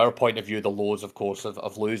from our point of view the lows, of course,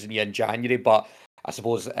 of losing you in January. But I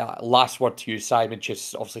suppose last word to you, Simon,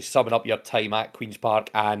 just obviously summing up your time at Queen's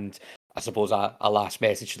Park and I suppose a last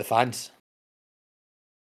message to the fans.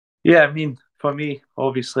 Yeah, I mean, for me,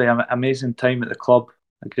 obviously, an amazing time at the club,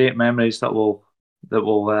 great memories that will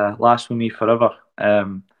last with me forever.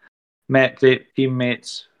 Met great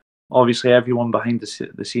teammates. Obviously, everyone behind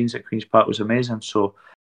the scenes at Queen's Park was amazing. So,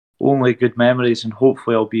 only good memories, and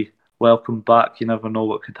hopefully, I'll be welcomed back. You never know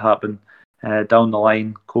what could happen down the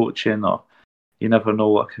line, coaching, or you never know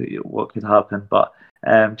what could happen. But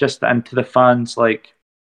and to the fans, like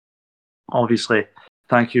obviously,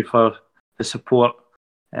 thank you for the support.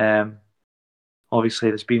 Obviously,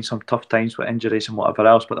 there's been some tough times with injuries and whatever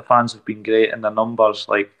else, but the fans have been great, and the numbers,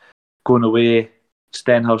 like going away,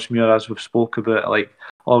 Stenhousemuir, as we've spoke about, like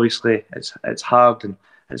obviously it's hard and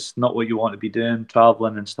it's not what you want to be doing,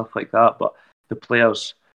 travelling and stuff like that. But the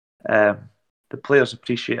players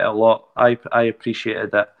appreciate it a lot. I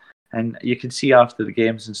appreciated it, and you can see after the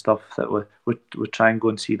games and stuff that we try and go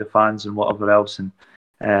and see the fans and whatever else, and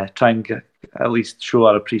try and at least show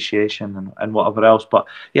our appreciation and whatever else. But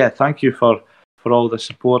yeah, thank you for all the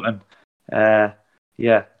support, and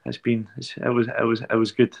it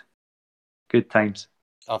was good times.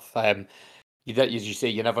 stuff. As you say,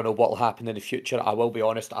 you never know what will happen in the future. I will be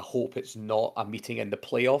honest, I hope it's not a meeting in the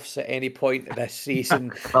playoffs at any point this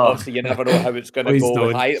season. Obviously, you never know how it's going to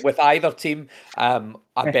go with either team. I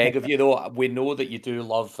beg of you, though, we know that you do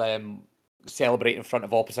love celebrate in front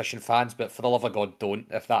of opposition fans, but for the love of God, don't.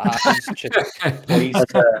 If that happens,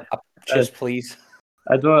 please.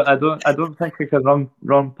 I don't think I can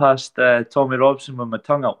run past Tommy Robson with my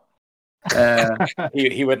tongue up.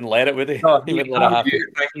 He wouldn't let it, would he? No, he wouldn't let it happen.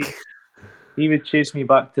 He would chase me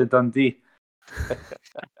back to Dundee.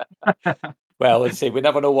 Well, let's see. We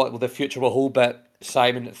never know what the future will hold, but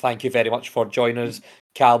Simon, thank you very much for joining us.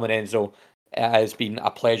 Calum and Enzo, it has been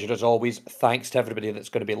a pleasure as always. Thanks to everybody that's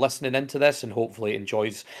going to be listening into this and hopefully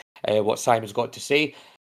enjoys what Simon's got to say.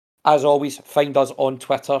 As always, find us on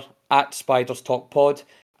Twitter at Spiders Talk Pod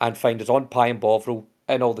and find us on Pie and Bovril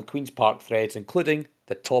in all the Queen's Park threads, including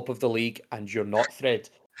the Top of the League and You're Not thread.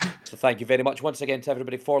 So thank you very much once again to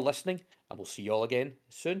everybody for listening, and we'll see you all again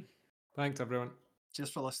soon. Thanks, everyone. Cheers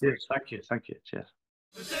for listening. Yes, thank you. Cheers.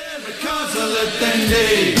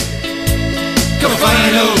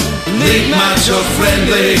 Final league match or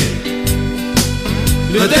friendly.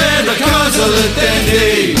 The derby cause of the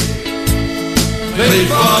dandy. Play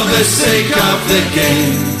for the sake of the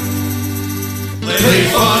game. Play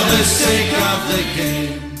for the sake of the game.